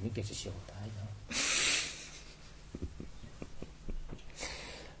that didn't get a show.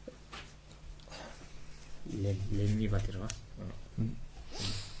 Let me but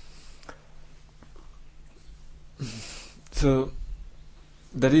So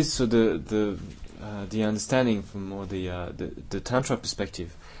that is so the understanding from more the Tantra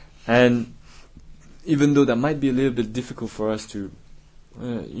perspective, and even though that might be a little bit difficult for us to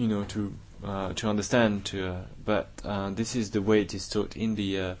understand, but this is the way it is taught in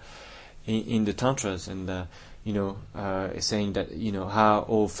the tantras, and saying that how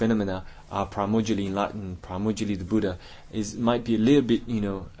all phenomena are primordially enlightened, primordially the Buddha might be a little bit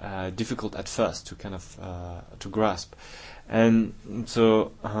difficult at first to kind of to grasp, and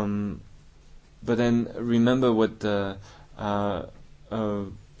so but then remember what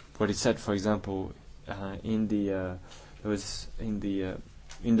it said, for example. In the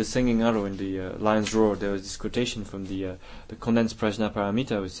Singing Arrow, in the Lion's Roar, there was this quotation from the condensed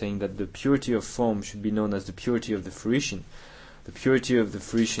Prajnaparamita, was saying that the purity of form should be known as the purity of the fruition. The purity of the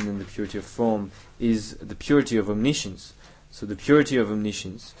fruition and the purity of form is the purity of omniscience. So the purity of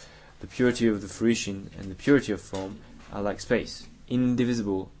omniscience, the purity of the fruition, and the purity of form are like space,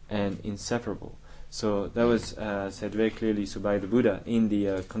 indivisible and inseparable. So that was said very clearly by the Buddha in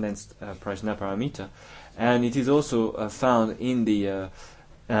the condensed Prajnaparamita, and it is also found in the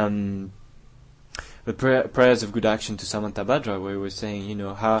prayers of good action to Samantabhadra, where he was saying,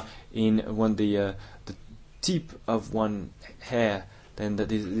 how in the tip of one hair, then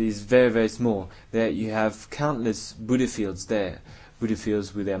that is very, very small, there you have countless Buddha fields there. Buddha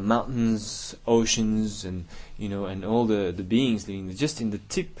fields with their mountains, oceans, and and all the beings living just in the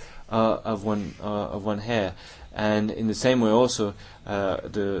tip of one hair. And in the same way, also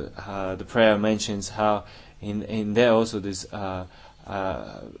the prayer mentions how in there also there's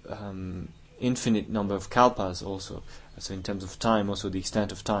infinite number of kalpas also. So in terms of time, also the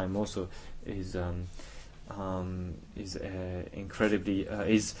extent of time also is incredibly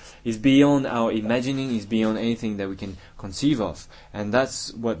is beyond our imagining, is beyond anything that we can conceive of, and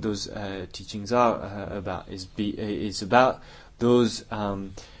that's what those teachings are about. It's about those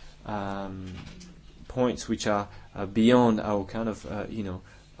points which are beyond our kind of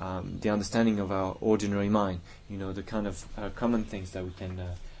the understanding of our ordinary mind. The kind of common things that we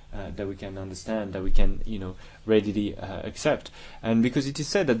can understand, that we can readily accept. And because it is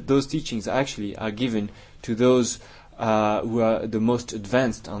said that those teachings actually are given to those who are the most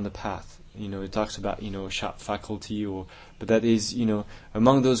advanced on the path. It talks about sharp faculty, but that is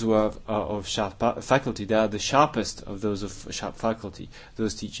among those who are of sharp faculty, they are the sharpest of those of sharp faculty.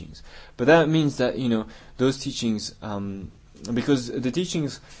 Those teachings, but that means that those teachings, because the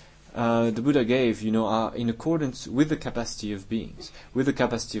teachings the Buddha gave, are in accordance with the capacity of beings, with the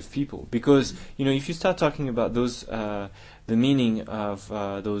capacity of people. Because if you start talking about those, the meaning of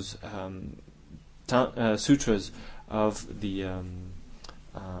those sutras of the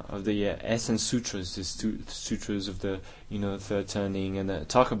essence sutras, the sutras of the third turning, and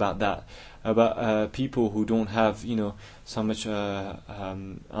talk about that, about people who don't have so much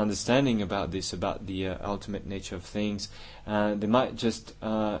understanding about this, about the ultimate nature of things, they might just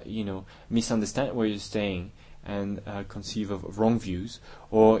misunderstand where you're staying and conceive of wrong views.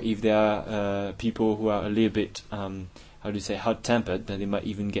 Or if there are people who are a little bit hot-tempered, then they might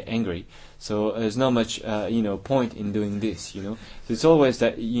even get angry. So there's not much point in doing this. So it's always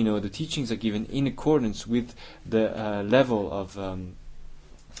that the teachings are given in accordance with the level of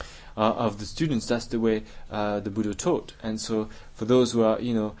the students. That's the way the Buddha taught. And so for those who are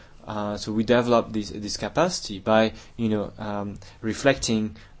so we develop this capacity by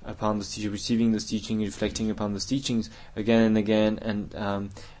reflecting upon the teaching, receiving this teaching, reflecting upon those teachings again and again,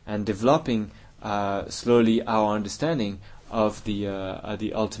 and developing slowly our understanding of the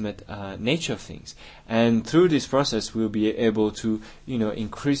ultimate nature of things. And through this process, we'll be able to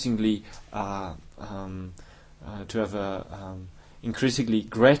increasingly to have a increasingly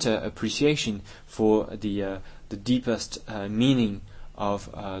greater appreciation for the deepest meaning of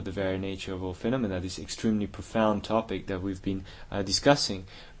the very nature of all phenomena, this extremely profound topic that we've been discussing.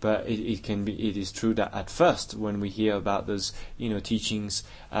 But it is true that at first, when we hear about those, teachings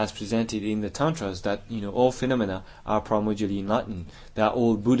as presented in the tantras, that all phenomena are primordially enlightened. They are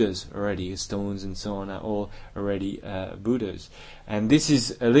all Buddhas already. Stones and so on are all already Buddhas, and this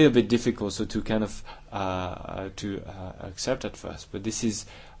is a little bit difficult to kind of accept at first. But this is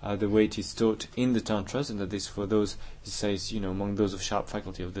the way it is taught in the tantras, and that is for those, it says, among those of sharp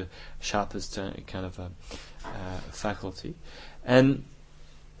faculty, of the sharpest kind of faculty. And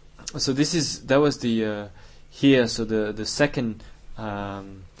so that was the here. So the second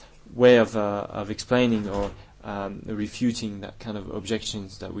way of explaining or refuting that kind of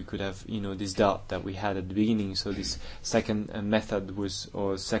objections that we could have, this doubt that we had at the beginning. So this second method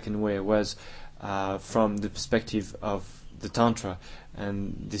second way was from the perspective of the Tantra,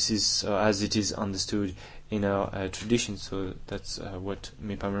 and this is as it is understood in our tradition. So that's what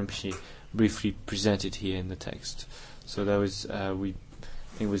Mipham Rinpoche briefly presented here in the text. So that was we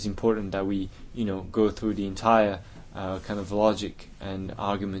think it was important that we go through the entire kind of logic and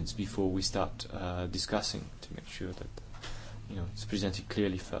arguments before we start discussing, to make sure that it's presented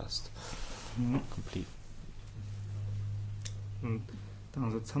clearly first. Complete.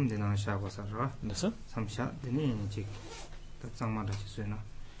 당서 참되는 샤고사라. 됐어? 참샤 되니 이제 딱상마다 지수나.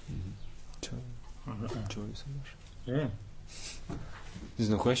 Yeah. There's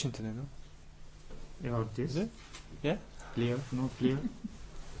no question today, no? About this? Is it? Yeah? Clear? No clear?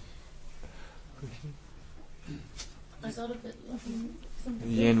 I thought of it.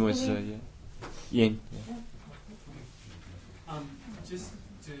 Yen was, yeah. Yen. Yeah. Just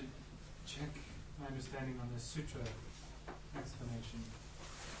to check my understanding on the sutra explanation,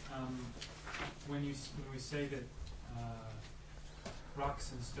 when we say that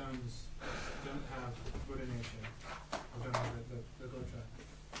rocks and stones don't have Buddha nature, or don't have the Gotra,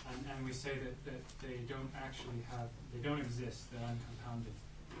 and we say that they don't exist, they're uncompounded.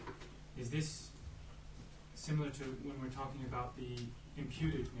 Is this similar to when we're talking about the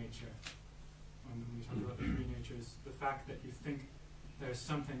imputed nature? When we talk about the three natures, the fact that you think there's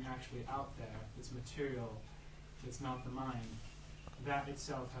something actually out there that's material, that's not the mind, that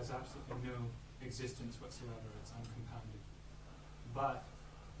itself has absolutely no existence whatsoever, it's uncompounded. But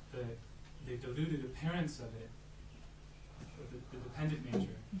the diluted appearance of it, the dependent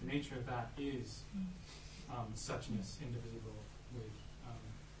nature, the nature of that is suchness, indivisible with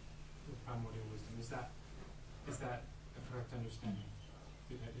primordial wisdom. Is that a correct understanding?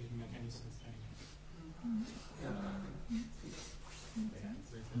 Did that even make any sense to anyone?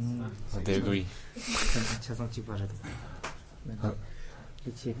 They agree. 차상치 바라도.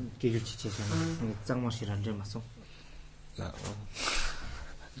 이제 계절 지체잖아. 짱맛이란 점 맞어.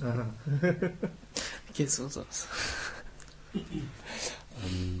 계속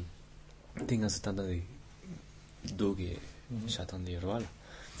Tingas tanda de doge chatan de roal.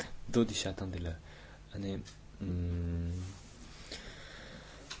 Do di chatan de la ane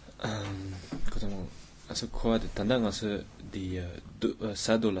kotomo aso koa de tanda ngaso di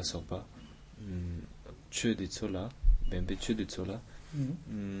sado la sopa chue de tsola bembe chue de tsola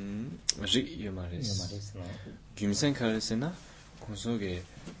jik yomares gymsen karesena konsoge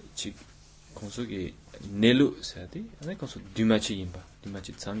chik konsoge nelu sati ane konso dumachi yimba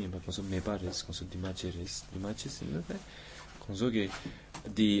dumachi tsam yimba konso mebares konso dumachi res dumachi sinate konsoge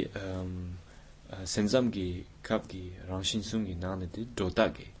di senzamgi kapgi rangshin sungi nane de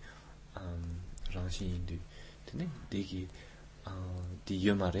dotage rangshin indu tene degi di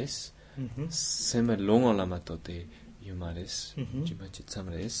yomares seme longo lamato de yomares dumachi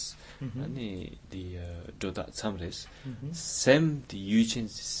tsamres ane di dota tsamres sem di yuchen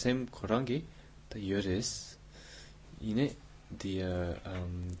sem korangi the yores ine the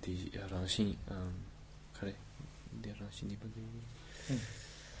rangshin kare the rangshin ni bagi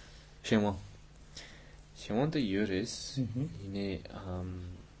shenwon the yores ine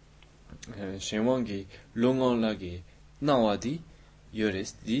shenwon gi longon lagi nawadi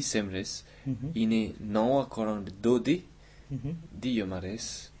yores di semres ine nawa korang dodi di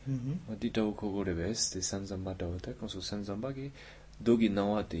yomares di to kogorebes the sanzamba dota konso sanzamba gi dogi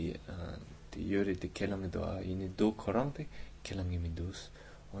nawadi the yore de kelang doa in do korang de kelang mindus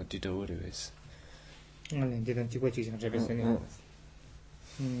or did oreves ane de tanti qua ci sono repesene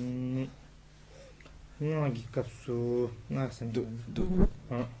no gi kapsu na sen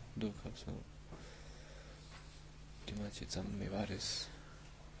do kapsu dimachi tsam mevares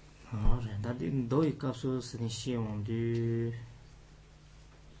da di do i kapsu se ni shion du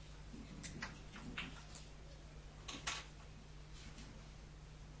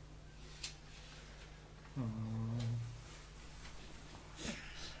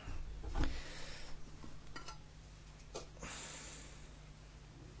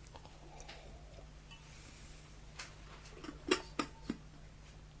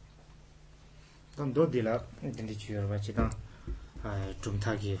tanto di la intendicio vacida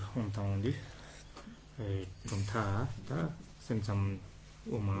jumtagi homtown jumta ta semsam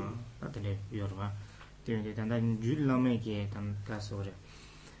uma atene yorba tene tanda julame ke tan kasore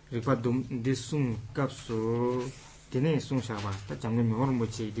ripadum disung kapso tene sung shaba ta jamne mor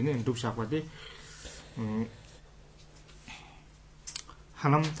mochi tene ndup shaba de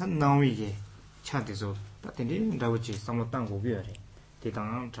hanam tan nawi ge chadeso ta tene ndawochi samlo tango byore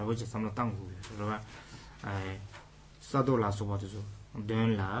대당 자고지 삼로 땅고 그러가 사도라 소바도서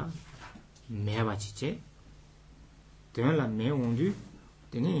된라 매바치체 된라 매온디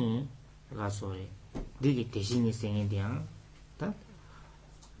되니 가소리 디기 대신이 생인디야 다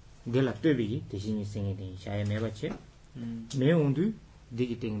데라 뜨비기 대신이 생인디 샤야 매바치 매온디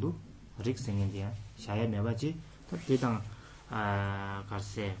디기 땡도 릭 생인디야 샤야 매바치 다 대당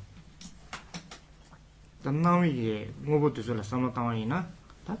가세 단나위게 뭐부터서 삼로 땅이나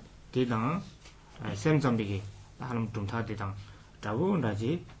다 대당 샘점비게 하는 좀 다 대당 자고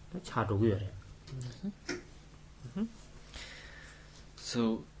나지 차도고요.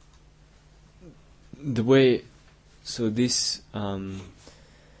 So the way, so this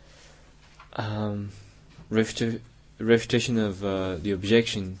refutation of the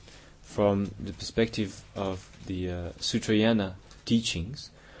objection from the perspective of the Sutrayana teachings,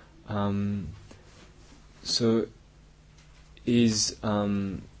 so is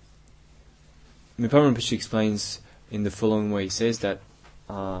Mipham Rinpoche explains in the following way. He says that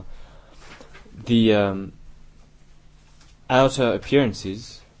the outer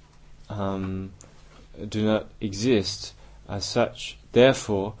appearances do not exist as such.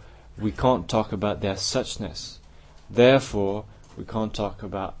 Therefore, we can't talk about their suchness. Therefore, we can't talk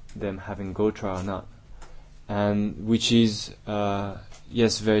about them having gotra or not. And which is,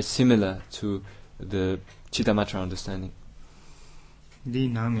 yes, very similar to the Chitamatra understanding. 네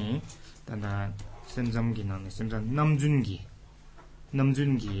남이 단다 semsam기 남이 semsam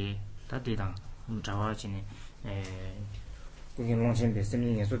남준기 다대당 자와지네 그게 롱신데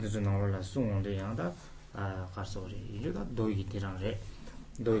sem링에 소대서 나올라 송원데 양다 가서리 이제가 도이기 대랑래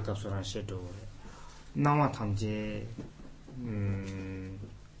도이 값소란 셰도 나와 탐제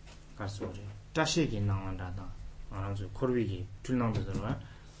가서리 자식이 나온다다 아주 코르비기 줄나도 들어와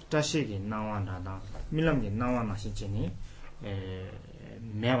자식이 나온다다 밀람게 나와나 신체니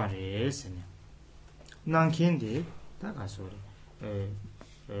매바레스네 난켄데 다 가서리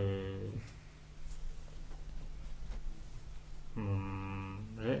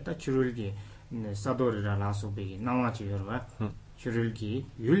다 줄을기 사도르라 라소베기 나와지 여러와 줄을기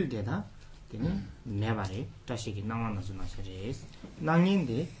율데다 되니 매바레 자식이 나와나 주나셔레스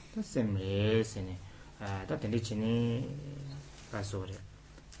난인데 다 셈레스네 다 된리치니 가서리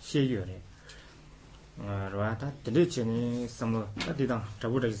시여레 라다 들리치니 삼로 따디당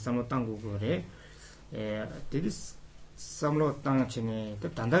잡으라지 삼로 땅고 그래 데디 삼로 땅치니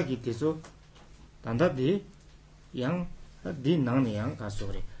단다기 되서 단다디 양디 나네 양 가서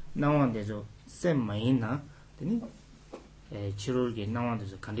그래 나wan데서 셈마이나 되니 치료르게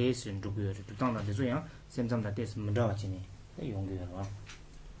나wan데서 간데스 누구여 또 땅다데서 양 셈잠다 데스 문다와치니 용기여와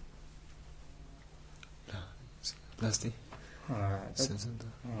Lastly.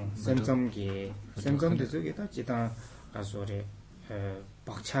 샘점기 샘점도 저기다 지다 가서래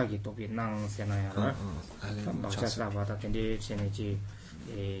박차기 또비 낭세나야라 박차사 바다 텐데 제네지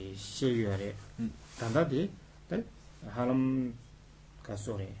시유아래 단다디 하람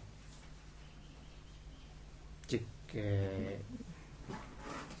가서래 직게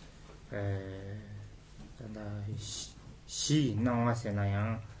단다 시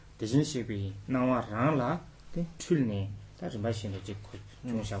나와세나야 대신 시비 나와랑라 틀네 다시 마시는 짓고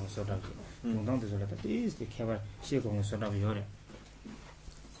중샤고 소다기 중당도 저러다 이스티 개발 시공을 소다고 요래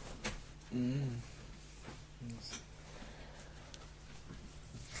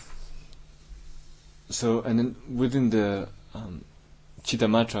So, and then within the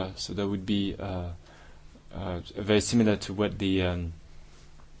Chitamatra, so that would be very similar to what the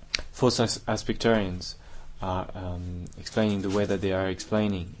false aspectarians are explaining, the way that they are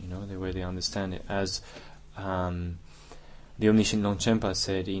explaining, the way they understand it, as the omniscient Longchenpa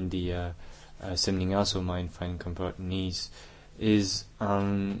said in the Semning also mind finding comfort in ease, is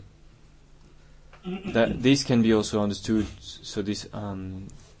that this can be also understood. So this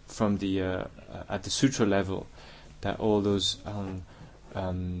from the at the sutra level, that all those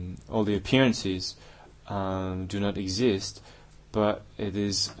all the appearances do not exist, but it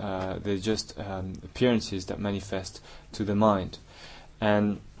is they're just appearances that manifest to the mind,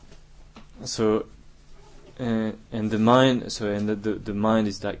 and so. And the mind, the mind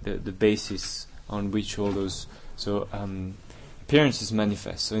is like the basis on which all those appearances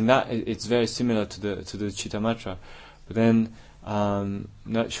manifest. So in that, it's very similar to the Chittamatra, but then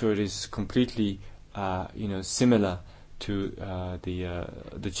not sure it is completely similar to the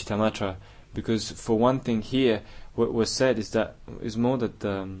Chittamatra, because for one thing here, what was said is more that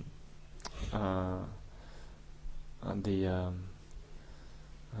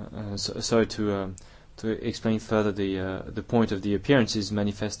sorry to explain further the point of the appearances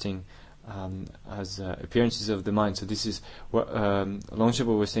manifesting as appearances of the mind. So this is what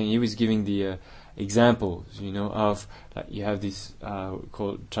Longshapo was saying. He was giving the examples, of you have this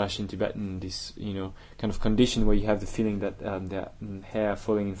called trash in Tibetan, this kind of condition where you have the feeling that the hair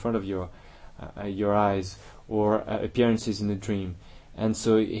falling in front of your eyes, or appearances in a dream. And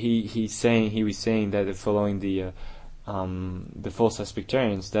so he was saying that following the false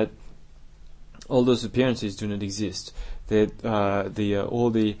aspectarians, that all those appearances do not exist. That all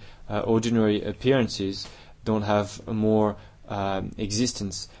the ordinary appearances don't have more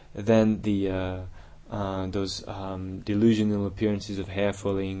existence than those delusional appearances of hair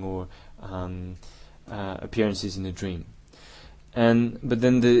falling, or appearances in a dream. But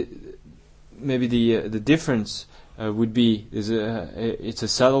then maybe the difference would be it's a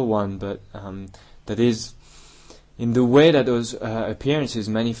subtle one, but that is in the way that those appearances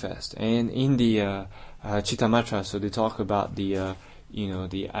manifest. And in the Chittamatra, so they talk about the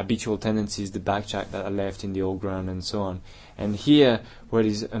habitual tendencies, the backtrack that are left in the old ground, and so on. And here, what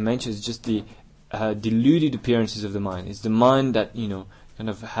is mentioned is just the deluded appearances of the mind. It's the mind that kind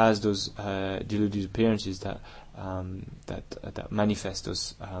of has those deluded appearances that manifest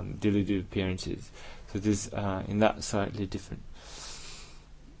those deluded appearances. So it is in that slightly different.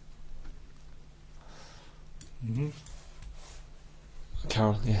 Mm-hmm.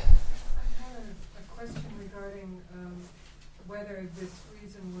 Carol, yeah. I had a question regarding whether this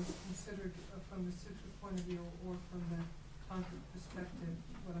reason was considered from the sutra point of view or from the tantric perspective,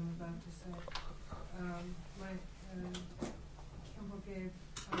 what I'm about to say. Kimball gave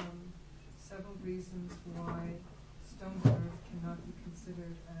several reasons why stone earth cannot be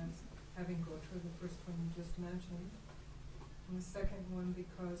considered as having gotra, the first one you just mentioned. And the second one,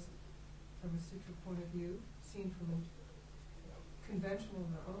 because from a sutra point of view, seen from a conventional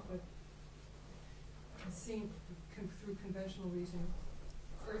level, but seen through conventional reasoning,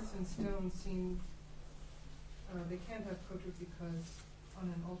 earth and stone seem they can't have gotra because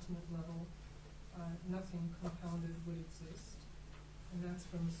on an ultimate level nothing compounded would exist, and that's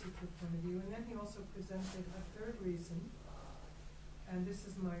from a sutra point of view. And then he also presented a third reason, and this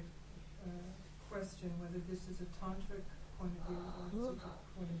is my question, whether this is a tantric point of view or a sutra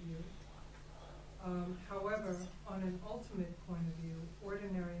point of view. However, on an ultimate point of view,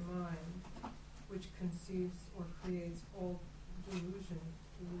 ordinary mind, which conceives or creates all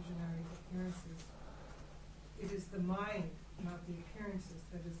illusionary appearances, it is the mind, not the appearances,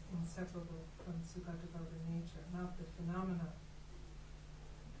 that is inseparable from Sugatagarbha nature, not the phenomena.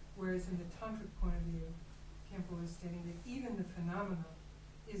 Whereas in the tantric point of view, Kempo is stating that even the phenomena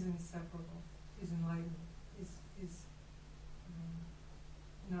is inseparable, is enlightened, is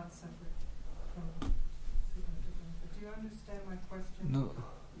not separate from Sugatagarbha. Do you understand my question? No.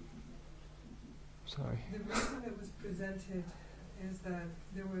 Sorry. The reason that was presented is that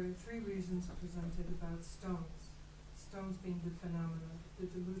there were three reasons presented about stones. Stones being the phenomena, the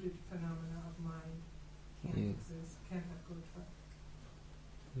deluded phenomena of mind can't exist, can't have gotra.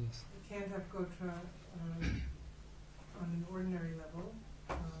 Yes. It can't have gotra on an ordinary level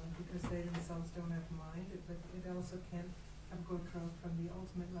because they themselves don't have mind, but it also can't have gotra from the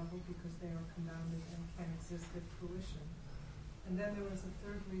ultimate level because they are compounded and can exist at fruition. And then there was a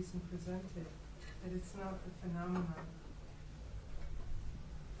third reason presented, that it's not the phenomena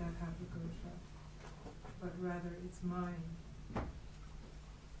that have the gotra, but rather it's mind,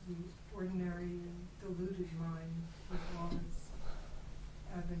 the ordinary deluded mind with all its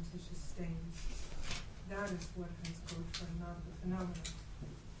adventitious stains. That is what has gotra, not the phenomena.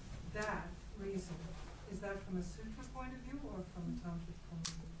 That reason, is that from a sutra point of view or from a tantric point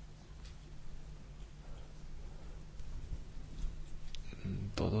of view?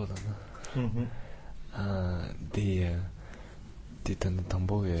 Titane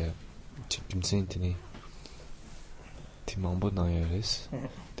tamboge Tib+Engl timambo nayares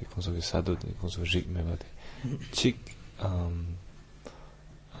te konso ge sado te konso jik mebate chik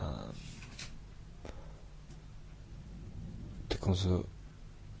te konso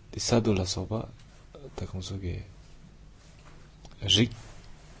te sado la soba te konso ge jik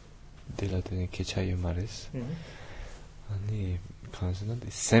de la te kechayo mares ani kansa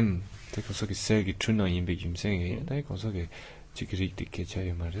de sem te konso ge sergi chuno yimbe gimsenge dai konso ge chikrik de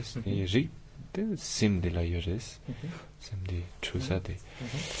kechayo mares e jik te sim de la yores sim de trusate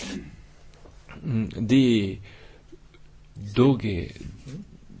di doge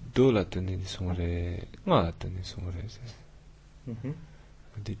dola tene songre ma tene songre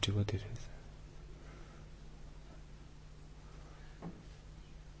di chibate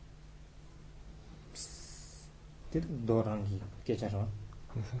도랑기 깨자로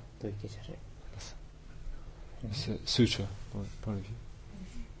또 깨자래 Sutra part of you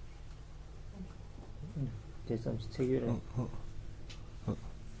there's some secure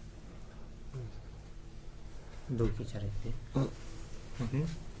도 깨자래대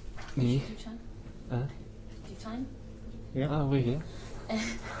니 Do you have time? yeah we're here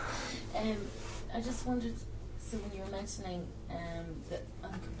I just wondered, so when you were mentioning the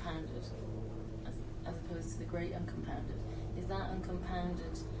uncompounded as opposed to the great uncompounded, is that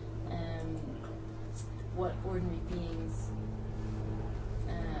uncompounded what ordinary beings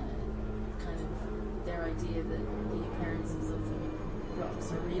kind of their idea that the appearances of the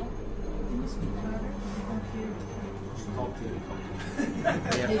rocks are real?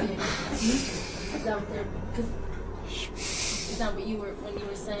 Maybe. Is that what they're, is that what you were, when you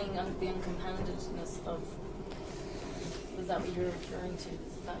were saying the uncompoundedness of, was that what you were referring to?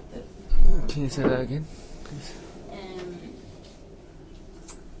 The fact that can you say that again please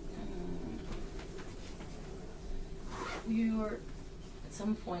you were at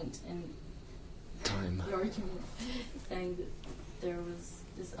some point in time the argument saying that there was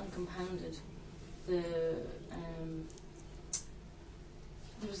this uncompounded, there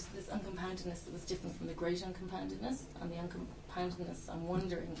was this uncompoundedness that was different from the great uncompoundedness, and the uncompoundedness, I'm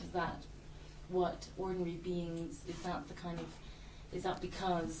wondering, is that what ordinary beings, is that the kind of, is that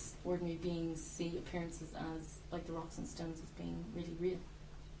because ordinary beings see appearances as, like the rocks and stones, as being really real?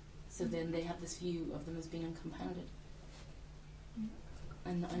 So then they have this view of them as being uncompounded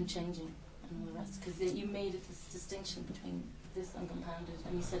and unchanging and all the rest. Because you made this distinction between this uncompounded,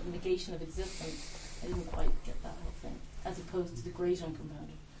 and you said negation of existence. I didn't quite get that whole thing. As opposed to the great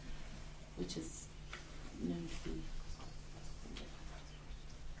uncompounded, which is known to be.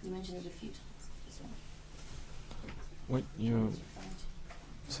 You mentioned it a few times as well. what you're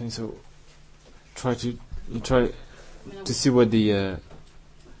saying, so try to see what the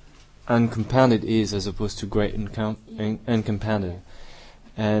uncompounded is as opposed to great uncompounded.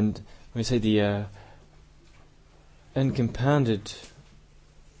 And when you say the uncompounded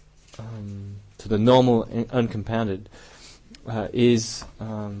to the normal uncompounded is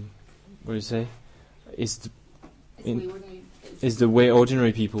what do you say? Is the way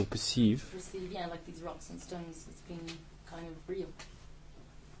ordinary people perceive, yeah, like these rocks and stones as being kind of real.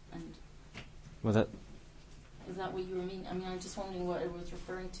 And well, that is that what you were meaning? I mean, I'm just wondering what it was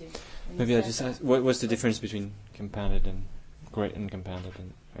referring to. maybe I just asked, what's the difference between compounded and great uncompounded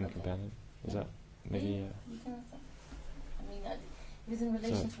and uncompounded? Is that maybe? You can answer. I mean, it was in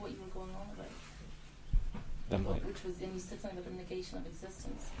relation to what you were going on about. That might. Which was, and you said something about the negation of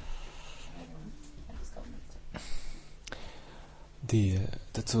existence. I just got mixed up.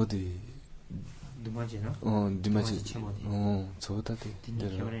 That's all the. 두마지 no 두마지. 쳔모디. 저다데.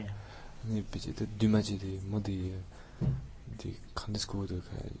 딘기요래 아니 비제데 두마지데 모디 디 칸데스코도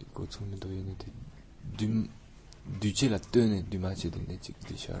고 총도 얘네데 두제라 뜨네 두마지데 네직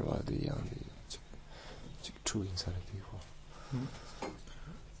디샤르와데 양데 직 트루 인사를 되고.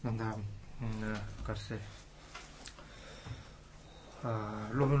 난다 가르세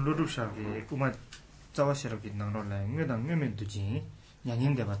로본 로루샤게 꾸마 자와시럽게 나로라 응외당 응외면 두지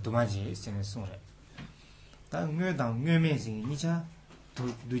양인데 봐 두마지 세네 송래 다 응외당 응외면신 니차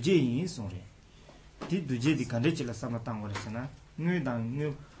두제인 송래 디 두제디 간데질라 삼아 땅거랬으나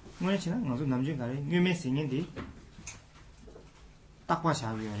응외당 응외치나 나도 남진 가래 응외면신인데 딱과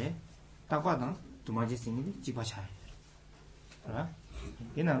샤비요래 딱과당 두마지 생인데 지바샤 알아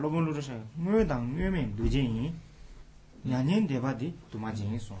이나 로본 로루샤 응외당 응외면 두제인 냐년 대바디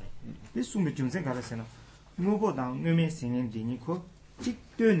두마징이 소래 이 숨이 좀 생각하세요 무보다 뇌면 생긴 디니코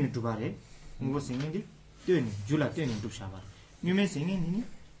직되는 두바래 무보 생긴디 되는 줄라 되는 두샤바 뇌면 생긴니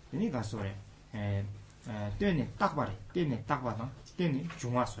되니 가소래 되는 딱바래 되는 딱바다 되는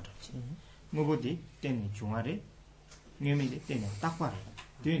중화소래 무보디 되는 중화래 뇌면이 되는 딱바래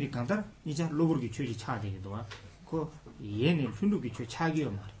되니 간다 이제 로버기 최지 차되기도 와그 얘네 순두기 최 차기요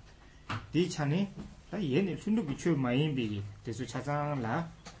말 디차네 얘네 순두기 최 마인비기 대수 차장라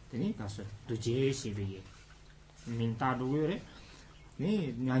되니 가서 두제시비기 민타도요래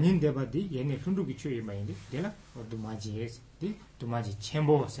네 냐닌 대바디 얘네 순두기 최 마인데 되라 두마지에스 디 두마지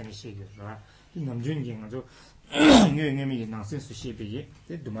쳔보 세네시기라 남준기 가서 뇌뇌미 나센스 시비기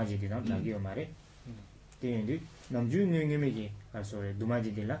데 두마지디나 나기요 말에 되니 남준뇌뇌미기 가서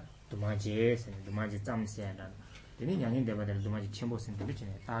두마지디라 dumaji tsam senda deni nyangin deba del dumaji chenpo sende bi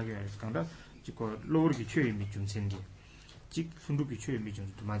chene tagyo kanda chiko lower ki chue mi chum sendi chik sundu ki chue mi chum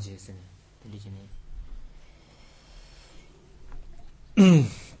dumaji sende deni chene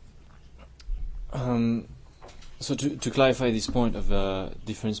So to clarify this point of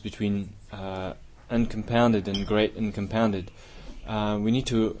difference between uncompounded and great uncompounded, we need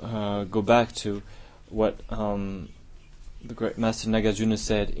to go back to what the great Master Nagarjuna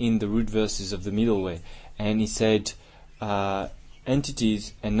said in the root verses of the Middle Way. And he said,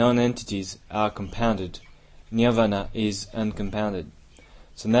 entities and non-entities are compounded. Nirvana is uncompounded.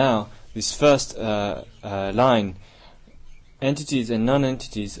 So now, this first line, entities and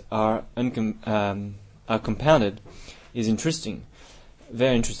non-entities are compounded, is interesting,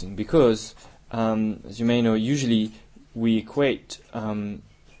 very interesting, because, as you may know, usually we equate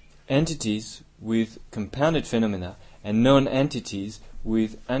entities with compounded phenomena and non-entities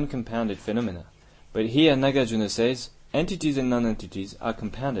with uncompounded phenomena. But here Nagarjuna says, entities and non-entities are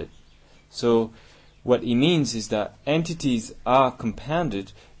compounded. So, what he means is that entities are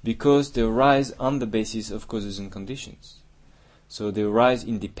compounded because they arise on the basis of causes and conditions. So they arise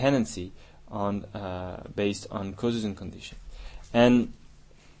in dependency on based on causes and conditions, and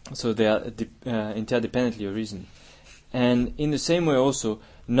so they are interdependently arisen. And in the same way, also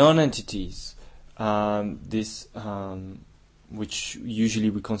non-entities, which usually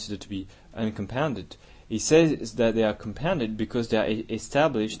we consider to be uncompounded, he says that they are compounded because they are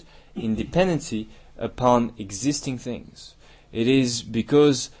established in dependency upon existing things. It is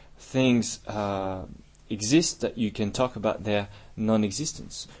because things exist that you can talk about their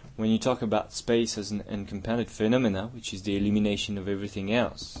non-existence. When you talk about space as an uncompounded phenomena, which is the elimination of everything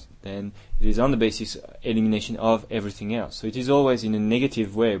else, then it is on the basis of elimination of everything else. So it is always in a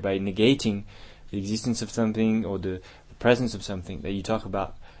negative way, by negating the existence of something or the presence of something, that you talk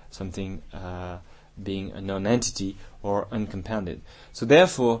about something being a non-entity or uncompounded. So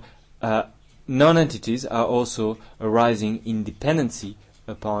therefore, non-entities are also arising in dependency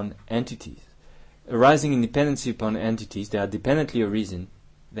upon entities. Arising in dependency upon entities, they are dependently arisen,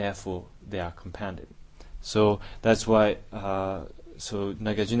 therefore they are compounded. So that's why so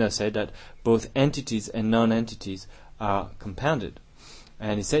Nagarjuna said that both entities and non-entities are compounded.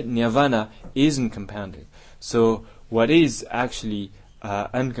 And he said nirvana isn't compounded. So what is actually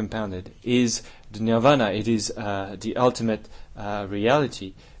uncompounded is the nirvana. It is the ultimate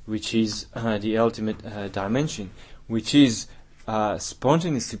reality, which is the ultimate dimension, which is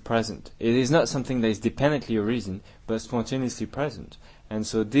spontaneously present. It is not something that is dependently arisen, but spontaneously present. And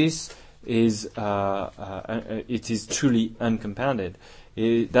so this is it is truly uncompounded.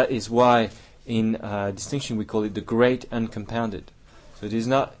 That is why in distinction we call it the great uncompounded. So it is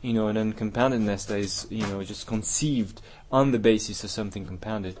not, an uncompoundedness that is, just conceived on the basis of something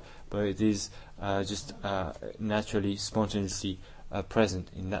compounded, but it is just naturally, spontaneously present.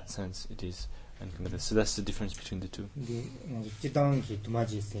 In that sense, it is uncompounded. So that's the difference between the two.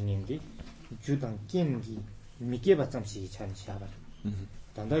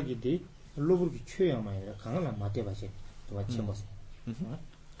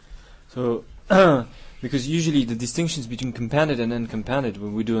 So, because usually the distinctions between compounded and uncompounded,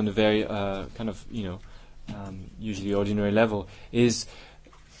 when we do on a very usually ordinary level, is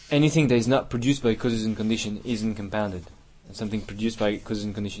anything that is not produced by causes and condition isn't compounded. And something produced by causes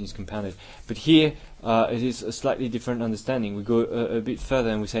and condition is compounded. But here, it is a slightly different understanding. We go a bit further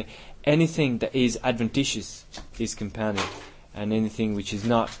and we say anything that is adventitious is compounded, and anything which is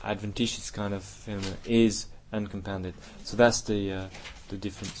not adventitious kind of phenomenon is uncompounded. So that's the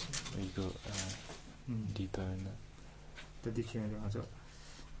difference when you go deeper in that. The difference also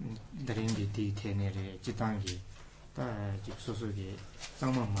daringi di tenere jitangi ta jiksosogi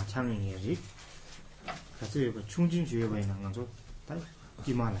sangma machangin yeri kasi ba chungjin juye ba ina ngajo ta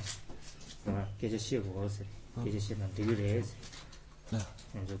kimala keje shego ose keje shena digure na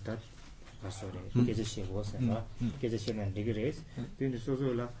ngajo ta basore keje shego ose na keje shena digure 근데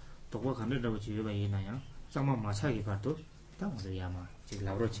소소라 도과 간다고 주여 봐 이나야 sangma machagi parto ta ngajo yama 지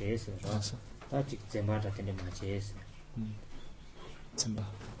라브로 제에서 다 직제마다 되는 마제에서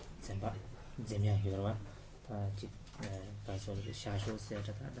zemba zemya hirwa ta ji ta so de shasho se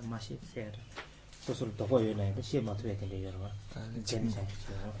ta da mashi se so so to go yena de she ma thwe de yorwa jem sa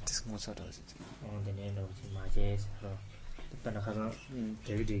this mo sa do on de ne no ji ma je so ta na kha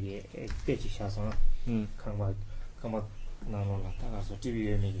de de ge te chi sha so kangma na no la ta so tv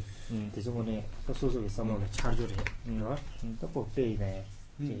ye ni de so ne so so so sa mo le charge re no ta po pe ne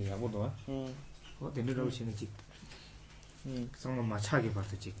ji ya bo do o de ne ro shi ne ji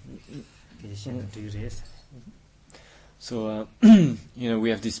So we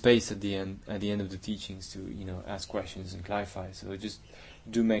have this space at the end of the teachings to ask questions and clarify. So just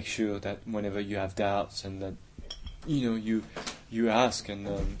do make sure that whenever you have doubts and that you ask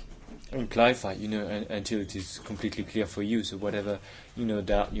and clarify until it is completely clear for you. So whatever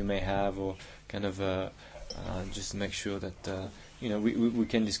doubt you may have, or kind of just make sure that we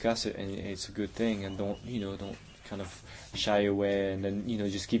can discuss it and it's a good thing, and don't kind of shy away and then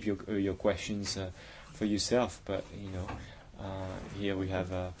just keep your questions for yourself. But here we have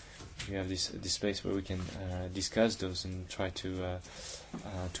this space where we can discuss those and try to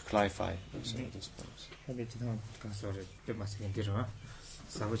clarify those points.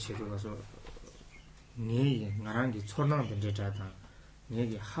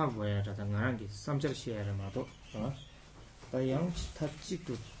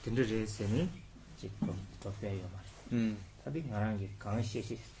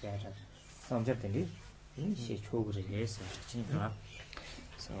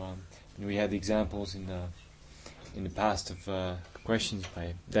 So we had examples in the past of questions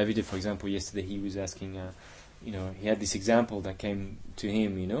by David. For example, yesterday he was asking, he had this example that came to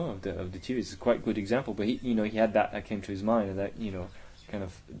him, of the TV. It's a quite good example, but he had that came to his mind, and that kind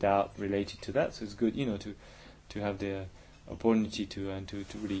of doubt related to that. So it's good, to have the opportunity to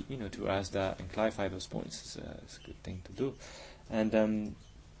really to ask that and clarify those points. It's a good thing to do, and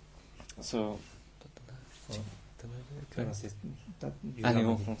so.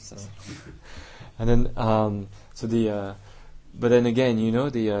 And then but then again,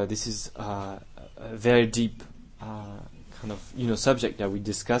 this is a very deep kind of subject that we're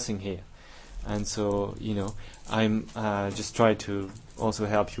discussing here, and so I'm just try to also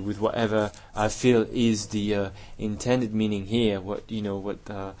help you with whatever I feel is the intended meaning here. What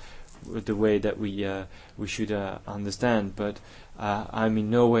the way that we should understand, but I'm in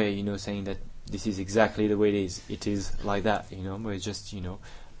no way saying that this is exactly the way it is. It is like that, but it's just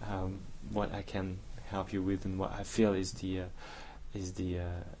what I can help you with and what I feel is the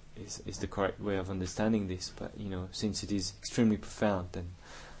correct way of understanding this. But since it is extremely profound, then.